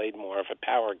particular played more of a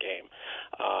power game.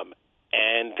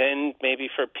 And then maybe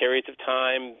for periods of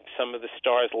time, some of the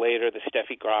stars later, the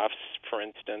Steffi Grafs, for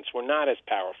instance, were not as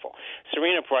powerful.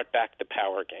 Serena brought back the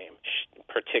power game,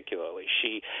 particularly.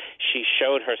 She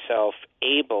showed herself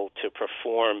able to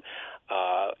perform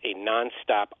a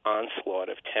nonstop onslaught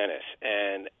of tennis.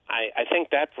 And I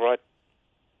think that brought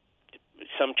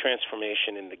some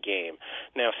transformation in the game.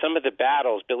 Now, some of the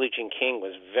battles, Billie Jean King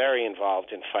was very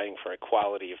involved in fighting for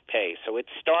equality of pay, so it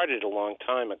started a long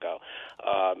time ago.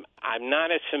 I'm not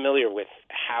as familiar with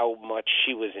how much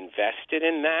she was invested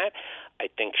in that. I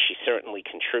think she certainly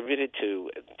contributed to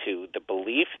the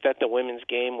belief that the women's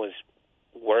game was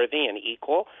worthy and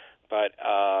equal, but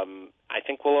I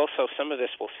think some of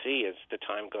this we'll see as the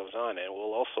time goes on, and it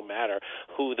will also matter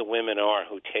who the women are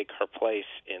who take her place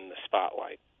in the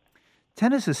spotlight.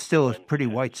 Tennis is still a pretty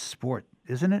white sport,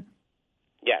 isn't it?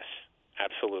 Yes,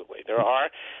 absolutely. There are.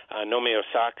 Naomi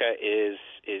Osaka is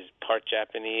part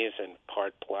Japanese and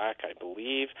part black, I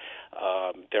believe.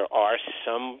 There are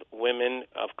some women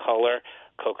of color,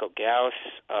 Coco Gauss,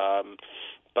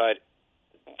 but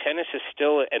tennis is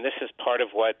still, and this is part of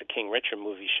what the King Richard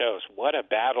movie shows, what a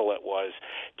battle it was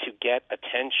to get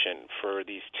attention for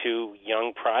these two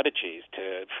young prodigies.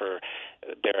 For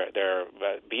their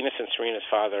Venus and Serena's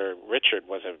father, Richard,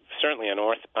 was certainly an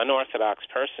unorthodox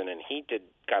person, and he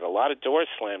got a lot of doors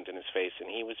slammed in his face, and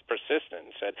he was persistent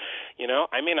and said,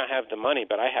 I may not have the money,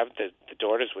 but I have the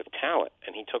daughters with talent.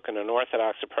 And he took an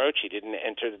unorthodox approach. He didn't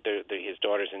enter his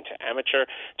daughters into amateur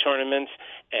tournaments,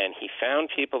 and he found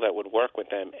people that would work with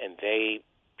them, and they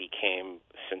became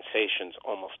sensations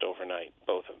almost overnight,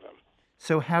 both of them.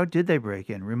 So how did they break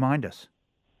in? Remind us.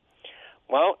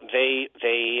 Well, they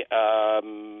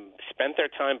spent their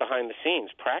time behind the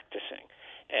scenes practicing.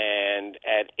 And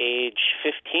at age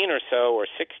 15 or so, or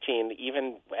 16,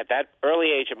 even at that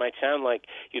early age, it might sound like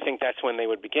you think that's when they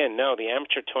would begin. No, the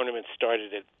amateur tournament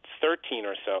started at 13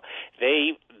 or so.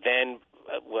 They then,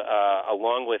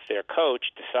 along with their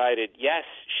coach, decided, yes,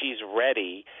 she's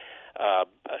ready,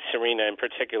 Serena in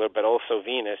particular, but also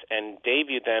Venus, and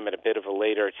debuted them at a bit of a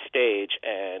later stage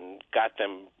and got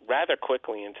them rather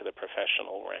quickly into the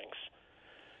professional ranks.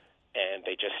 And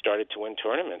they just started to win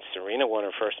tournaments. Serena won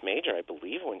her first major, I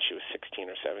believe, when she was 16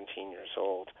 or 17 years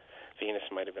old. Venus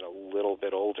might have been a little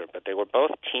bit older, but they were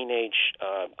both teenage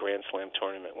Grand Slam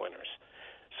tournament winners.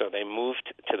 So they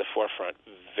moved to the forefront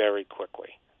very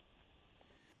quickly.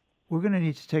 We're going to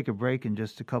need to take a break in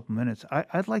just a couple minutes.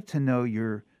 I'd like to know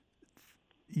your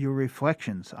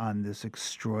reflections on this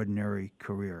extraordinary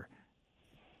career.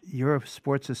 You're a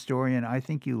sports historian. I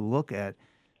think you look at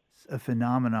a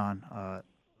phenomenon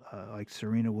like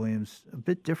Serena Williams a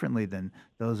bit differently than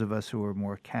those of us who are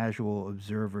more casual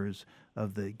observers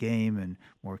of the game and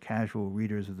more casual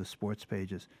readers of the sports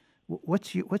pages.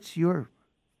 What's your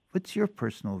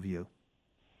personal view?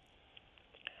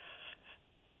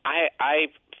 I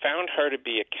found her to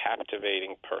be a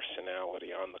captivating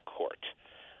personality on the court.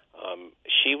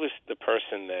 She was the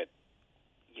person that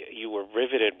you were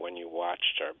riveted when you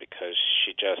watched her because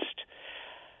she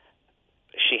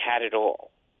had it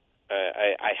all.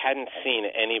 I hadn't seen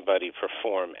anybody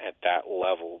perform at that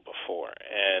level before.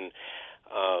 And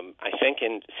I think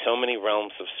in so many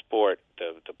realms of sport,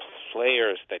 the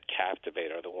players that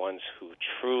captivate are the ones who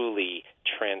truly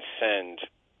transcend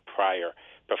prior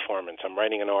performance. I'm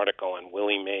writing an article on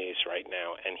Willie Mays right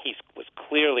now, and he was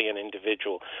clearly an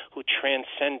individual who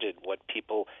transcended what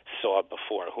people saw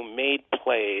before, who made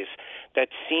plays that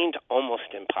seemed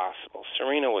almost impossible.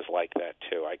 Serena was like that,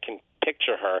 too. I can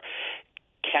picture her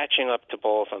catching up to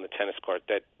balls on the tennis court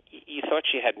that you thought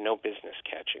she had no business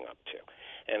catching up to.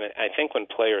 And I think when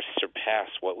players surpass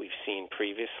what we've seen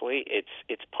previously,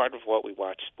 it's part of what we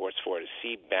watch sports for, to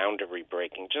see boundary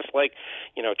breaking, just like,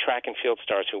 track and field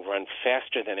stars who run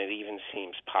faster than it even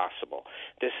seems possible.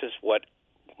 This is what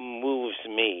moves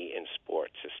me in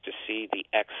sports, is to see the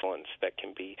excellence that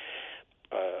can be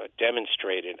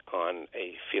demonstrated on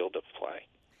a field of play.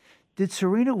 Did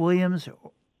Serena Williams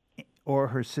or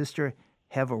her sister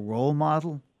have a role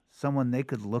model, someone they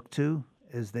could look to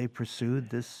as they pursued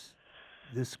this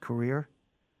career?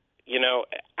 You know,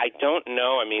 I don't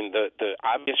know. I mean, the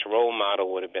obvious role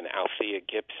model would have been Althea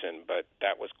Gibson, but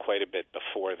that was quite a bit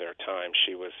before their time.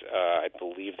 She was, I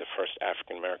believe, the first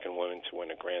African-American woman to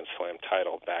win a Grand Slam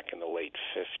title back in the late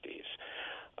 50s.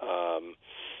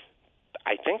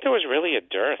 I think there was really a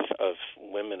dearth of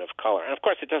women of color. And, of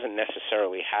course, it doesn't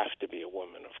necessarily have to be a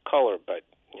woman of color, but,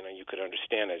 you know, you could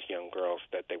understand as young girls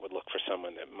that they would look for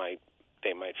someone that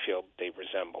they might feel they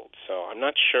resembled. So I'm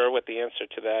not sure what the answer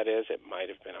to that is. It might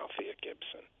have been Althea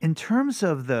Gibson. In terms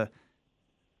of the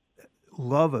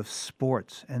love of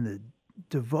sports and the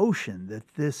devotion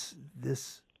that this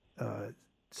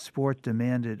sport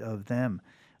demanded of them,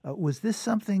 was this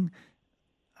something,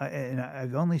 and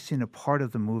I've only seen a part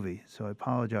of the movie, so I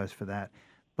apologize for that,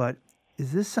 but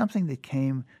is this something that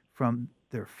came from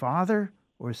their father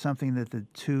or something that the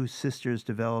two sisters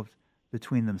developed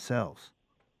between themselves?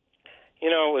 You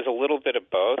know, it was a little bit of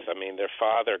both. I mean, their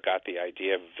father got the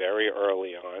idea very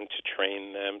early on to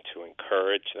train them, to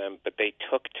encourage them, but they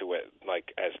took to it,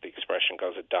 like, as the expression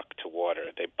goes, a duck to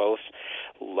water. They both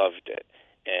loved it.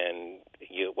 And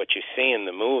what you see in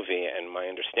the movie, and my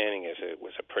understanding is it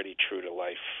was a pretty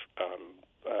true-to-life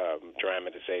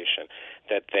dramatization,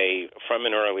 that they, from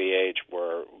an early age,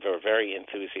 were very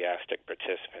enthusiastic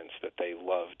participants, that they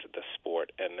loved the sport,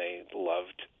 and they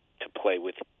loved to play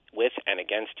with and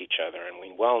against each other. And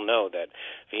we well know that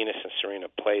Venus and Serena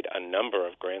played a number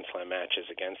of Grand Slam matches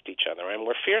against each other and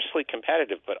were fiercely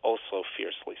competitive, but also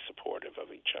fiercely supportive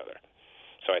of each other.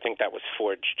 So I think that was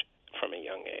forged from a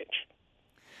young age.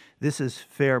 This is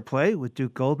Fair Play with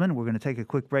Duke Goldman. We're going to take a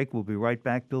quick break. We'll be right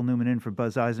back. Bill Newman in for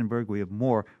Buzz Eisenberg. We have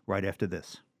more right after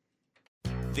this.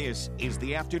 This is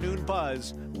the Afternoon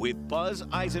Buzz with Buzz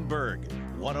Eisenberg,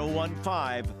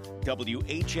 101.5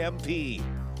 WHMP.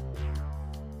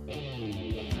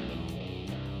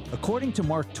 According to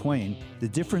Mark Twain, the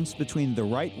difference between the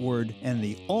right word and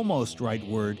the almost right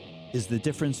word is the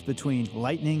difference between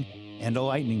lightning and a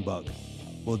lightning bug.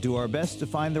 We'll do our best to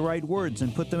find the right words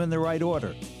and put them in the right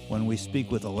order when we speak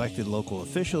with elected local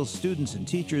officials, students and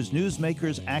teachers,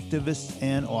 newsmakers, activists,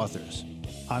 and authors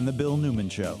on The Bill Newman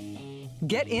Show.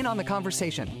 Get in on the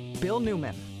conversation. Bill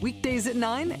Newman, weekdays at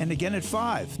 9 and again at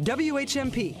 5.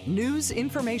 WHMP, news,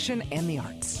 information, and the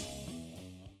arts.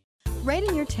 Right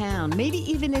in your town, maybe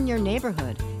even in your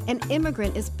neighborhood, an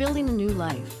immigrant is building a new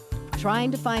life, trying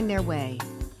to find their way,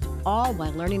 all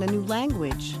while learning a new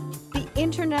language. The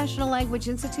International Language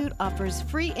Institute offers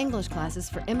free English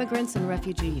classes for immigrants and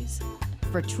refugees,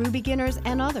 for true beginners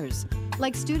and others,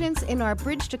 like students in our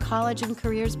Bridge to College and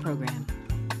Careers program.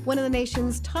 One of the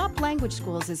nation's top language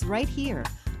schools is right here,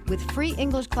 with free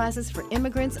English classes for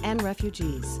immigrants and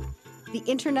refugees. The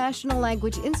International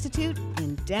Language Institute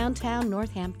in downtown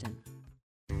Northampton.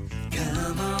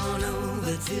 Come on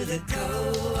over to the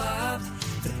Co-op,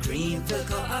 the Greenfield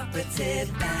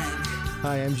Cooperative Bank.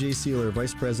 Hi, I'm Jay Sealer,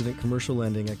 Vice President Commercial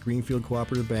Lending at Greenfield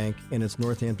Cooperative Bank and its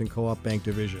Northampton Co-op Bank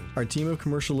Division. Our team of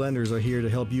commercial lenders are here to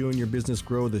help you and your business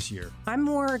grow this year. I'm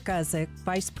Maura Guzik,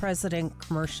 Vice President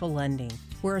Commercial Lending.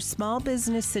 We're a small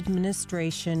business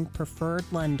administration preferred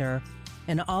lender,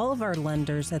 and all of our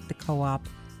lenders at the co-op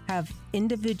have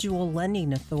individual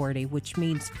lending authority, which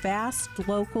means fast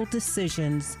local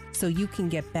decisions so you can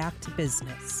get back to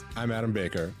business. I'm Adam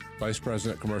Baker, Vice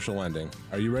President Commercial Lending.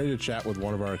 Are you ready to chat with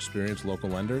one of our experienced local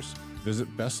lenders? Visit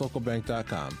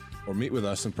bestlocalbank.com or meet with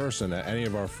us in person at any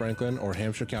of our Franklin or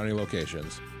Hampshire County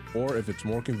locations. Or if it's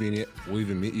more convenient, we'll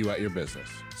even meet you at your business.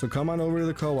 So come on over to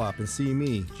the co-op and see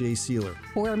me, Jay Sealer.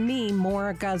 Or me,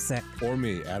 Maura Guzik. Or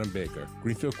me, Adam Baker.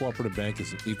 Greenfield Cooperative Bank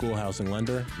is an equal housing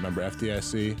lender, member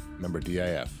FDIC, member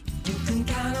DIF. You can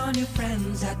count on your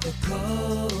friends at the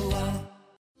Co-op.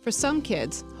 For some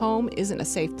kids, home isn't a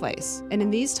safe place, and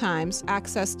in these times,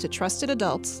 access to trusted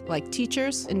adults like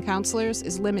teachers and counselors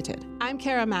is limited. I'm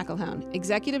Kara McElhone,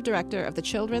 Executive Director of the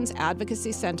Children's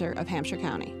Advocacy Center of Hampshire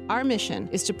County. Our mission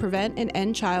is to prevent and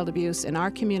end child abuse in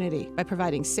our community by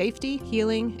providing safety,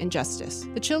 healing, and justice.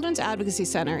 The Children's Advocacy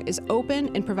Center is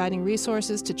open and providing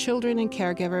resources to children and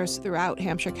caregivers throughout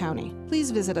Hampshire County. Please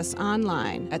visit us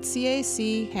online at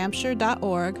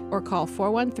cachampshire.org or call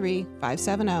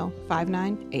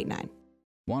 413-570-5989.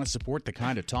 Want to support the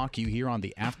kind of talk you hear on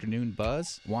the Afternoon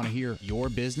Buzz? Want to hear your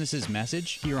business's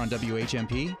message here on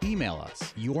WHMP? Email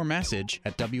us your message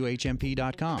at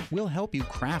WHMP.com. We'll help you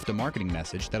craft a marketing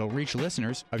message that'll reach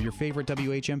listeners of your favorite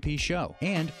WHMP show.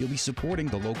 And you'll be supporting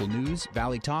the local news,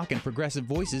 Valley Talk, and progressive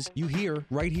voices you hear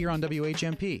right here on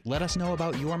WHMP. Let us know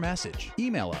about your message.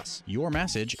 Email us your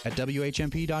message at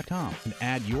WHMP.com and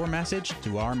add your message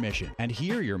to our mission. And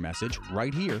hear your message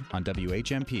right here on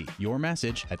WHMP. Your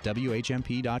message at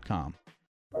WHMP.com.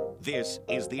 This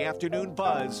is the Afternoon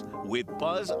Buzz with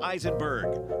Buzz Eisenberg,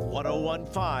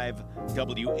 1015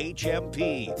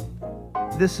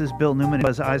 WHMP. This is Bill Newman and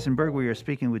Buzz Eisenberg. We are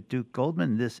speaking with Duke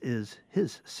Goldman. This is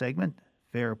his segment,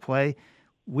 Fair Play.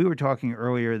 We were talking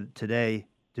earlier today,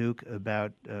 Duke,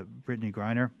 about Brittany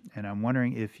Griner, and I'm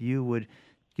wondering if you would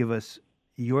give us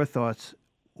your thoughts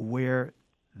where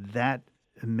that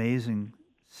amazing,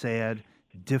 sad,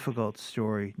 difficult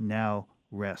story now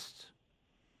rests.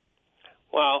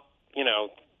 Well, you know,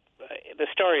 the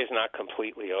story is not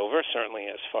completely over, certainly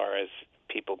as far as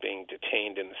people being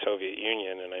detained in the Soviet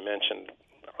Union. And I mentioned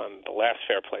on the last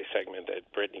Fair Play segment that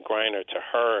Brittany Griner, to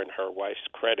her and her wife's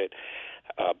credit,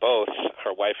 both,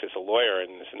 her wife is a lawyer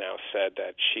and has now said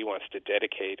that she wants to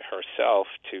dedicate herself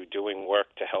to doing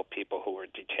work to help people who are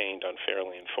detained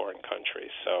unfairly in foreign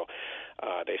countries. So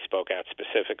they spoke out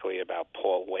specifically about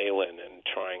Paul Whelan and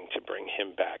trying to bring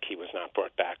him back. He was not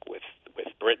brought back with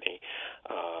Brittany,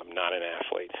 not an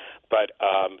athlete. But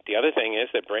the other thing is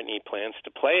that Brittany plans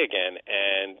to play again,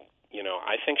 and you know,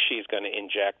 I think she's going to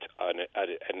inject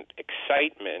an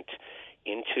excitement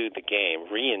into the game,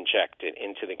 re-inject it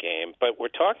into the game. But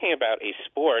we're talking about a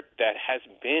sport that has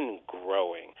been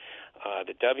growing.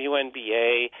 The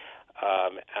WNBA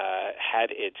had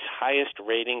its highest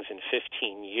ratings in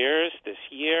 15 years this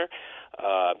year.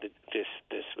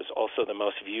 This was also the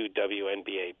most viewed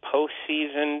WNBA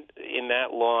postseason in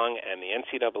that long, and the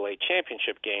NCAA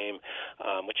championship game,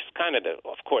 which is kind of,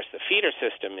 of course, the feeder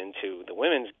system into the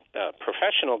women's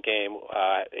professional game,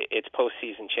 its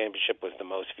postseason championship was the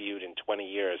most viewed in 20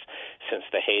 years since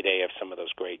the heyday of some of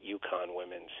those great UConn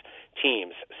women's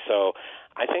teams. So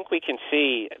I think we can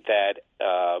see that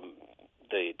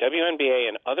the WNBA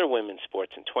and other women's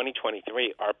sports in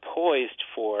 2023 are poised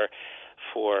for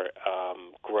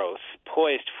growth,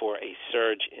 poised for a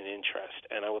surge in interest.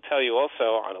 And I will tell you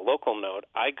also, on a local note,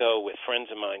 I go with friends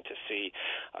of mine to see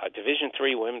Division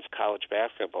III women's college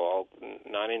basketball,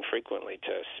 not infrequently,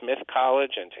 to Smith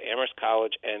College and to Amherst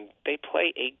College, and they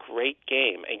play a great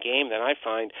game, a game that I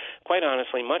find, quite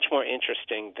honestly, much more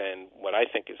interesting than what I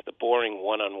think is the boring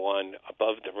one-on-one,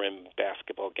 above-the-rim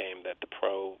basketball game that the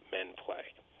pro men play.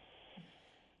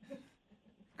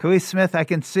 Khalees Smith, I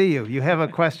can see you. You have a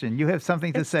question. You have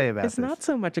something to say about this. It's not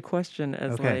so much a question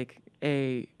as like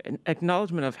an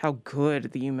acknowledgement of how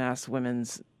good the UMass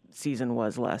women's season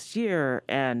was last year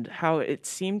and how it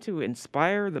seemed to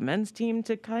inspire the men's team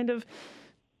to kind of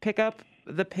pick up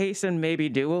the pace and maybe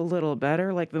do a little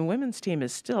better. Like the women's team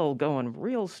is still going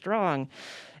real strong.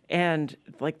 And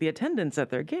like the attendance at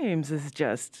their games is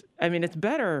just, I mean, it's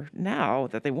better now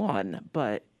that they won,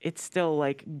 but it's still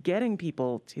like getting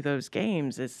people to those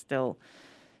games is still,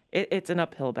 it's an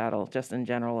uphill battle just in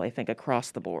general, I think,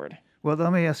 across the board. Well,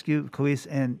 let me ask you, Khalees,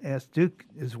 and ask Duke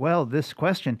as well this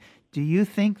question. Do you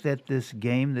think that this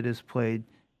game that is played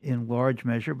in large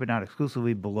measure, but not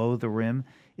exclusively below the rim,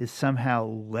 is somehow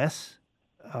less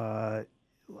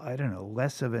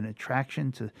less of an attraction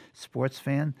to sports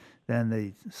fan than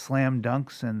the slam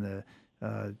dunks and the,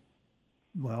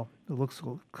 it looks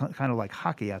kind of like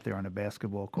hockey out there on a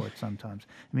basketball court sometimes.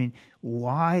 I mean,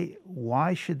 why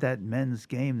should that men's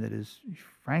game that is,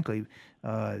 frankly,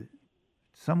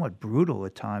 somewhat brutal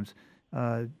at times,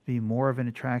 be more of an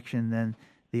attraction than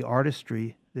the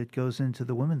artistry that goes into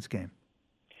the women's game?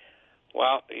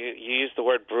 Well, you use the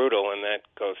word brutal, and that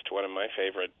goes to one of my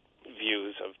favorite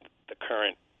views of the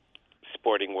current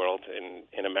sporting world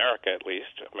in America, at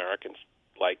least. Americans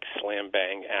like slam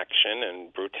bang action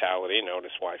and brutality.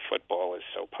 Notice why football is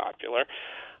so popular.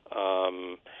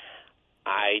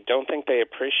 I don't think they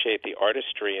appreciate the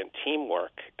artistry and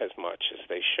teamwork as much as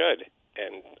they should.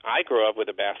 And I grew up with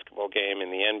a basketball game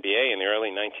in the NBA in the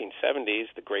early 1970s,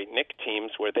 the great Knick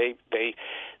teams, where they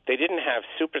didn't have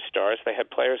superstars. They had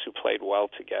players who played well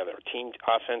together, team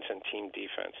offense and team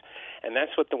defense. And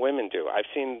that's what the women do. I've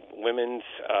seen women's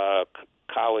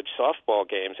college softball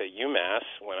games at UMass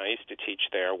when I used to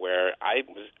teach there, where I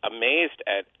was amazed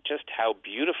at just how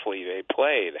beautifully they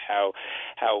played, how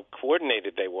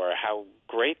coordinated they were, how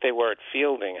great they were at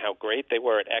fielding, how great they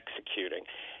were at executing.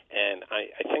 And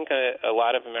I think a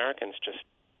lot of Americans just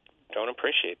don't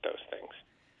appreciate those things.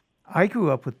 I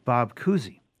grew up with Bob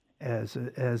Cousy, as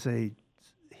a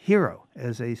hero,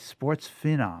 as a sports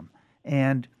phenom.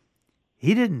 And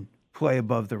he didn't play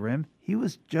above the rim. He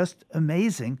was just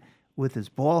amazing with his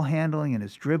ball handling and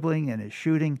his dribbling and his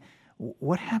shooting.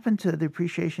 What happened to the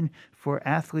appreciation for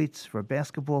athletes, for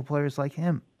basketball players like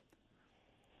him?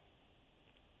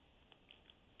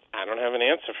 I don't have an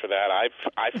answer for that.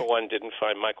 I for one, didn't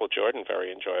find Michael Jordan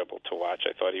very enjoyable to watch.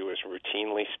 I thought he was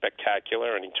routinely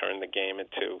spectacular, and he turned the game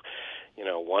into,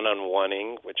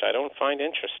 one-on-oneing, which I don't find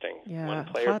interesting. Yeah, one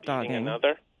player beating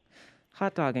another.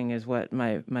 Hot dogging is what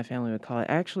my family would call it.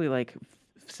 Actually,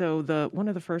 one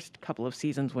of the first couple of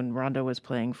seasons when Rondo was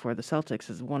playing for the Celtics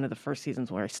is one of the first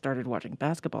seasons where I started watching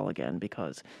basketball again,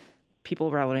 because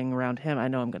people rallying around him, I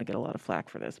know I'm going to get a lot of flack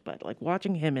for this, but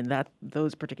watching him in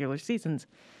those particular seasons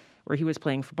where he was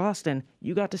playing for Boston,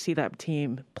 you got to see that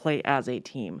team play as a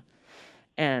team.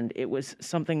 And there was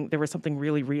something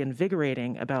really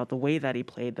reinvigorating about the way that he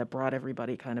played that brought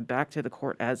everybody kind of back to the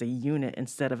court as a unit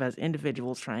instead of as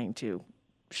individuals trying to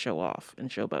show off and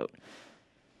showboat.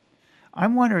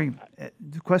 I'm wondering,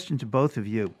 the question to both of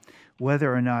you,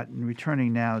 whether or not,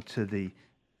 returning now to the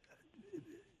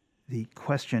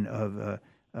question of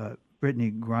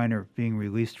Brittany Griner being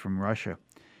released from Russia,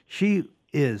 she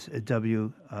is a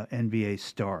WNBA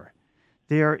star.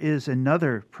 There is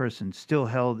another person still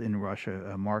held in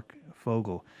Russia, Mark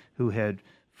Fogel, who had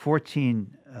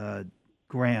 14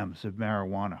 grams of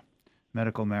marijuana,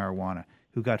 medical marijuana,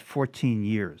 who got 14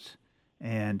 years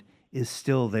and is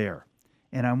still there.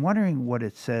 And I'm wondering what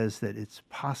it says that it's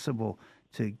possible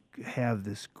to have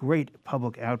this great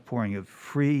public outpouring of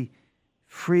free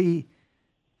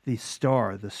the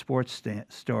star, the sports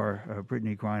star,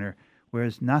 Brittany Griner,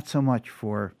 whereas not so much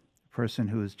for a person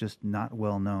who is just not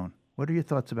well known. What are your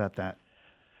thoughts about that?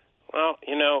 Well,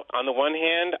 on the one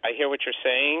hand, I hear what you're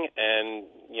saying, and,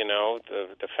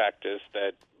 the fact is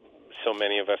that so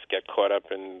many of us get caught up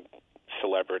in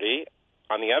celebrity.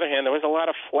 On the other hand, there was a lot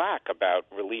of flack about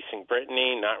releasing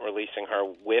Brittany, not releasing her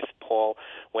with Paul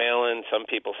Whelan. Some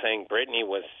people saying Brittany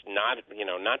was not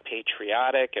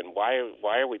patriotic, and why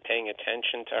are we paying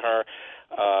attention to her?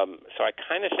 So I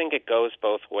kind of think it goes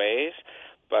both ways,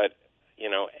 but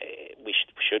we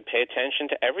should pay attention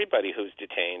to everybody who's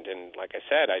detained. And like I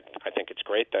said, I think it's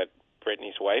great that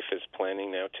Brittany's wife is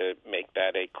planning now to make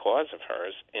that a cause of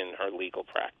hers in her legal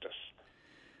practice.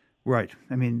 Right.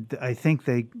 I mean, I think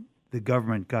the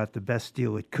government got the best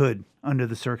deal it could under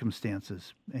the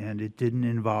circumstances, and it didn't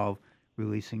involve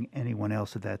releasing anyone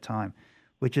else at that time,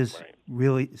 which is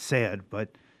really sad, but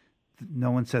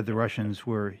no one said the Russians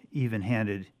were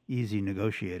even-handed, easy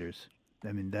negotiators.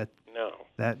 I mean, that's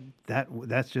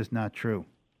just not true.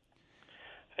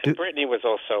 And Brittany was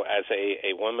also, as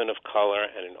a woman of color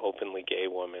and an openly gay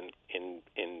woman, in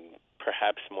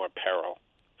perhaps more peril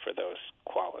for those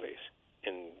qualities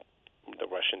in the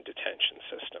Russian detention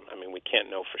system. I mean, we can't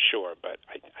know for sure, but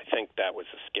I think that was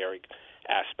a scary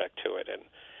aspect to it. And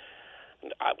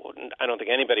I don't think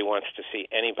anybody wants to see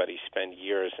anybody spend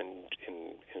years in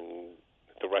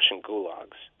the Russian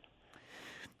gulags.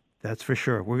 That's for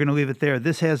sure. We're going to leave it there.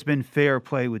 This has been Fair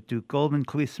Play with Duke Goldman.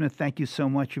 Kaliis Smith, thank you so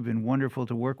much. You've been wonderful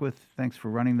to work with. Thanks for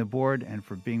running the board and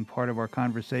for being part of our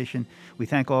conversation. We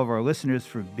thank all of our listeners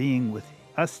for being with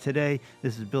us today.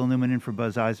 This is Bill Newman in for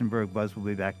Buzz Eisenberg. Buzz will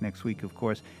be back next week, of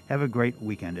course. Have a great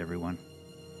weekend, everyone.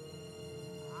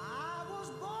 I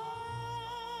was born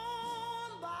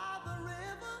by the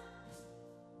river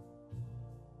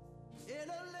in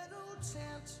a little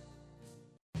tent.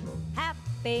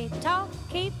 Happy talk,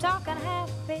 keep talking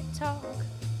happy talk.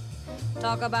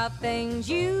 Talk about things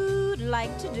you'd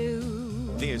like to do.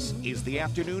 This is the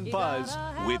Afternoon Buzz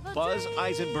with Buzz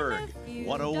Eisenberg,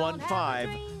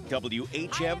 101.5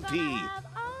 WHMP.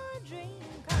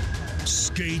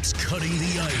 Skates cutting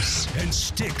the ice and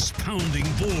sticks pounding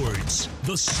boards.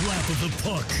 The slap of the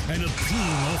puck and a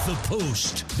ping off the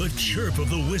post. The chirp of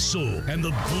the whistle and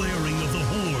the blaring of the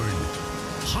horn.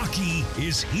 Hockey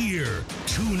is here.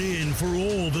 Tune in for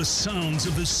all the sounds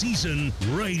of the season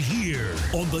right here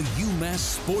on the UMass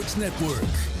Sports Network.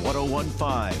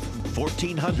 101.5,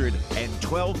 1400 and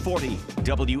 1240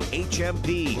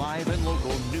 WHMP. Live and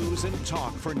local news and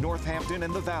talk for Northampton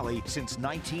and the Valley since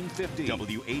 1950.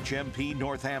 WHMP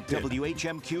Northampton.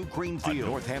 WHMQ Greenfield. A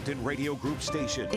Northampton Radio Group station.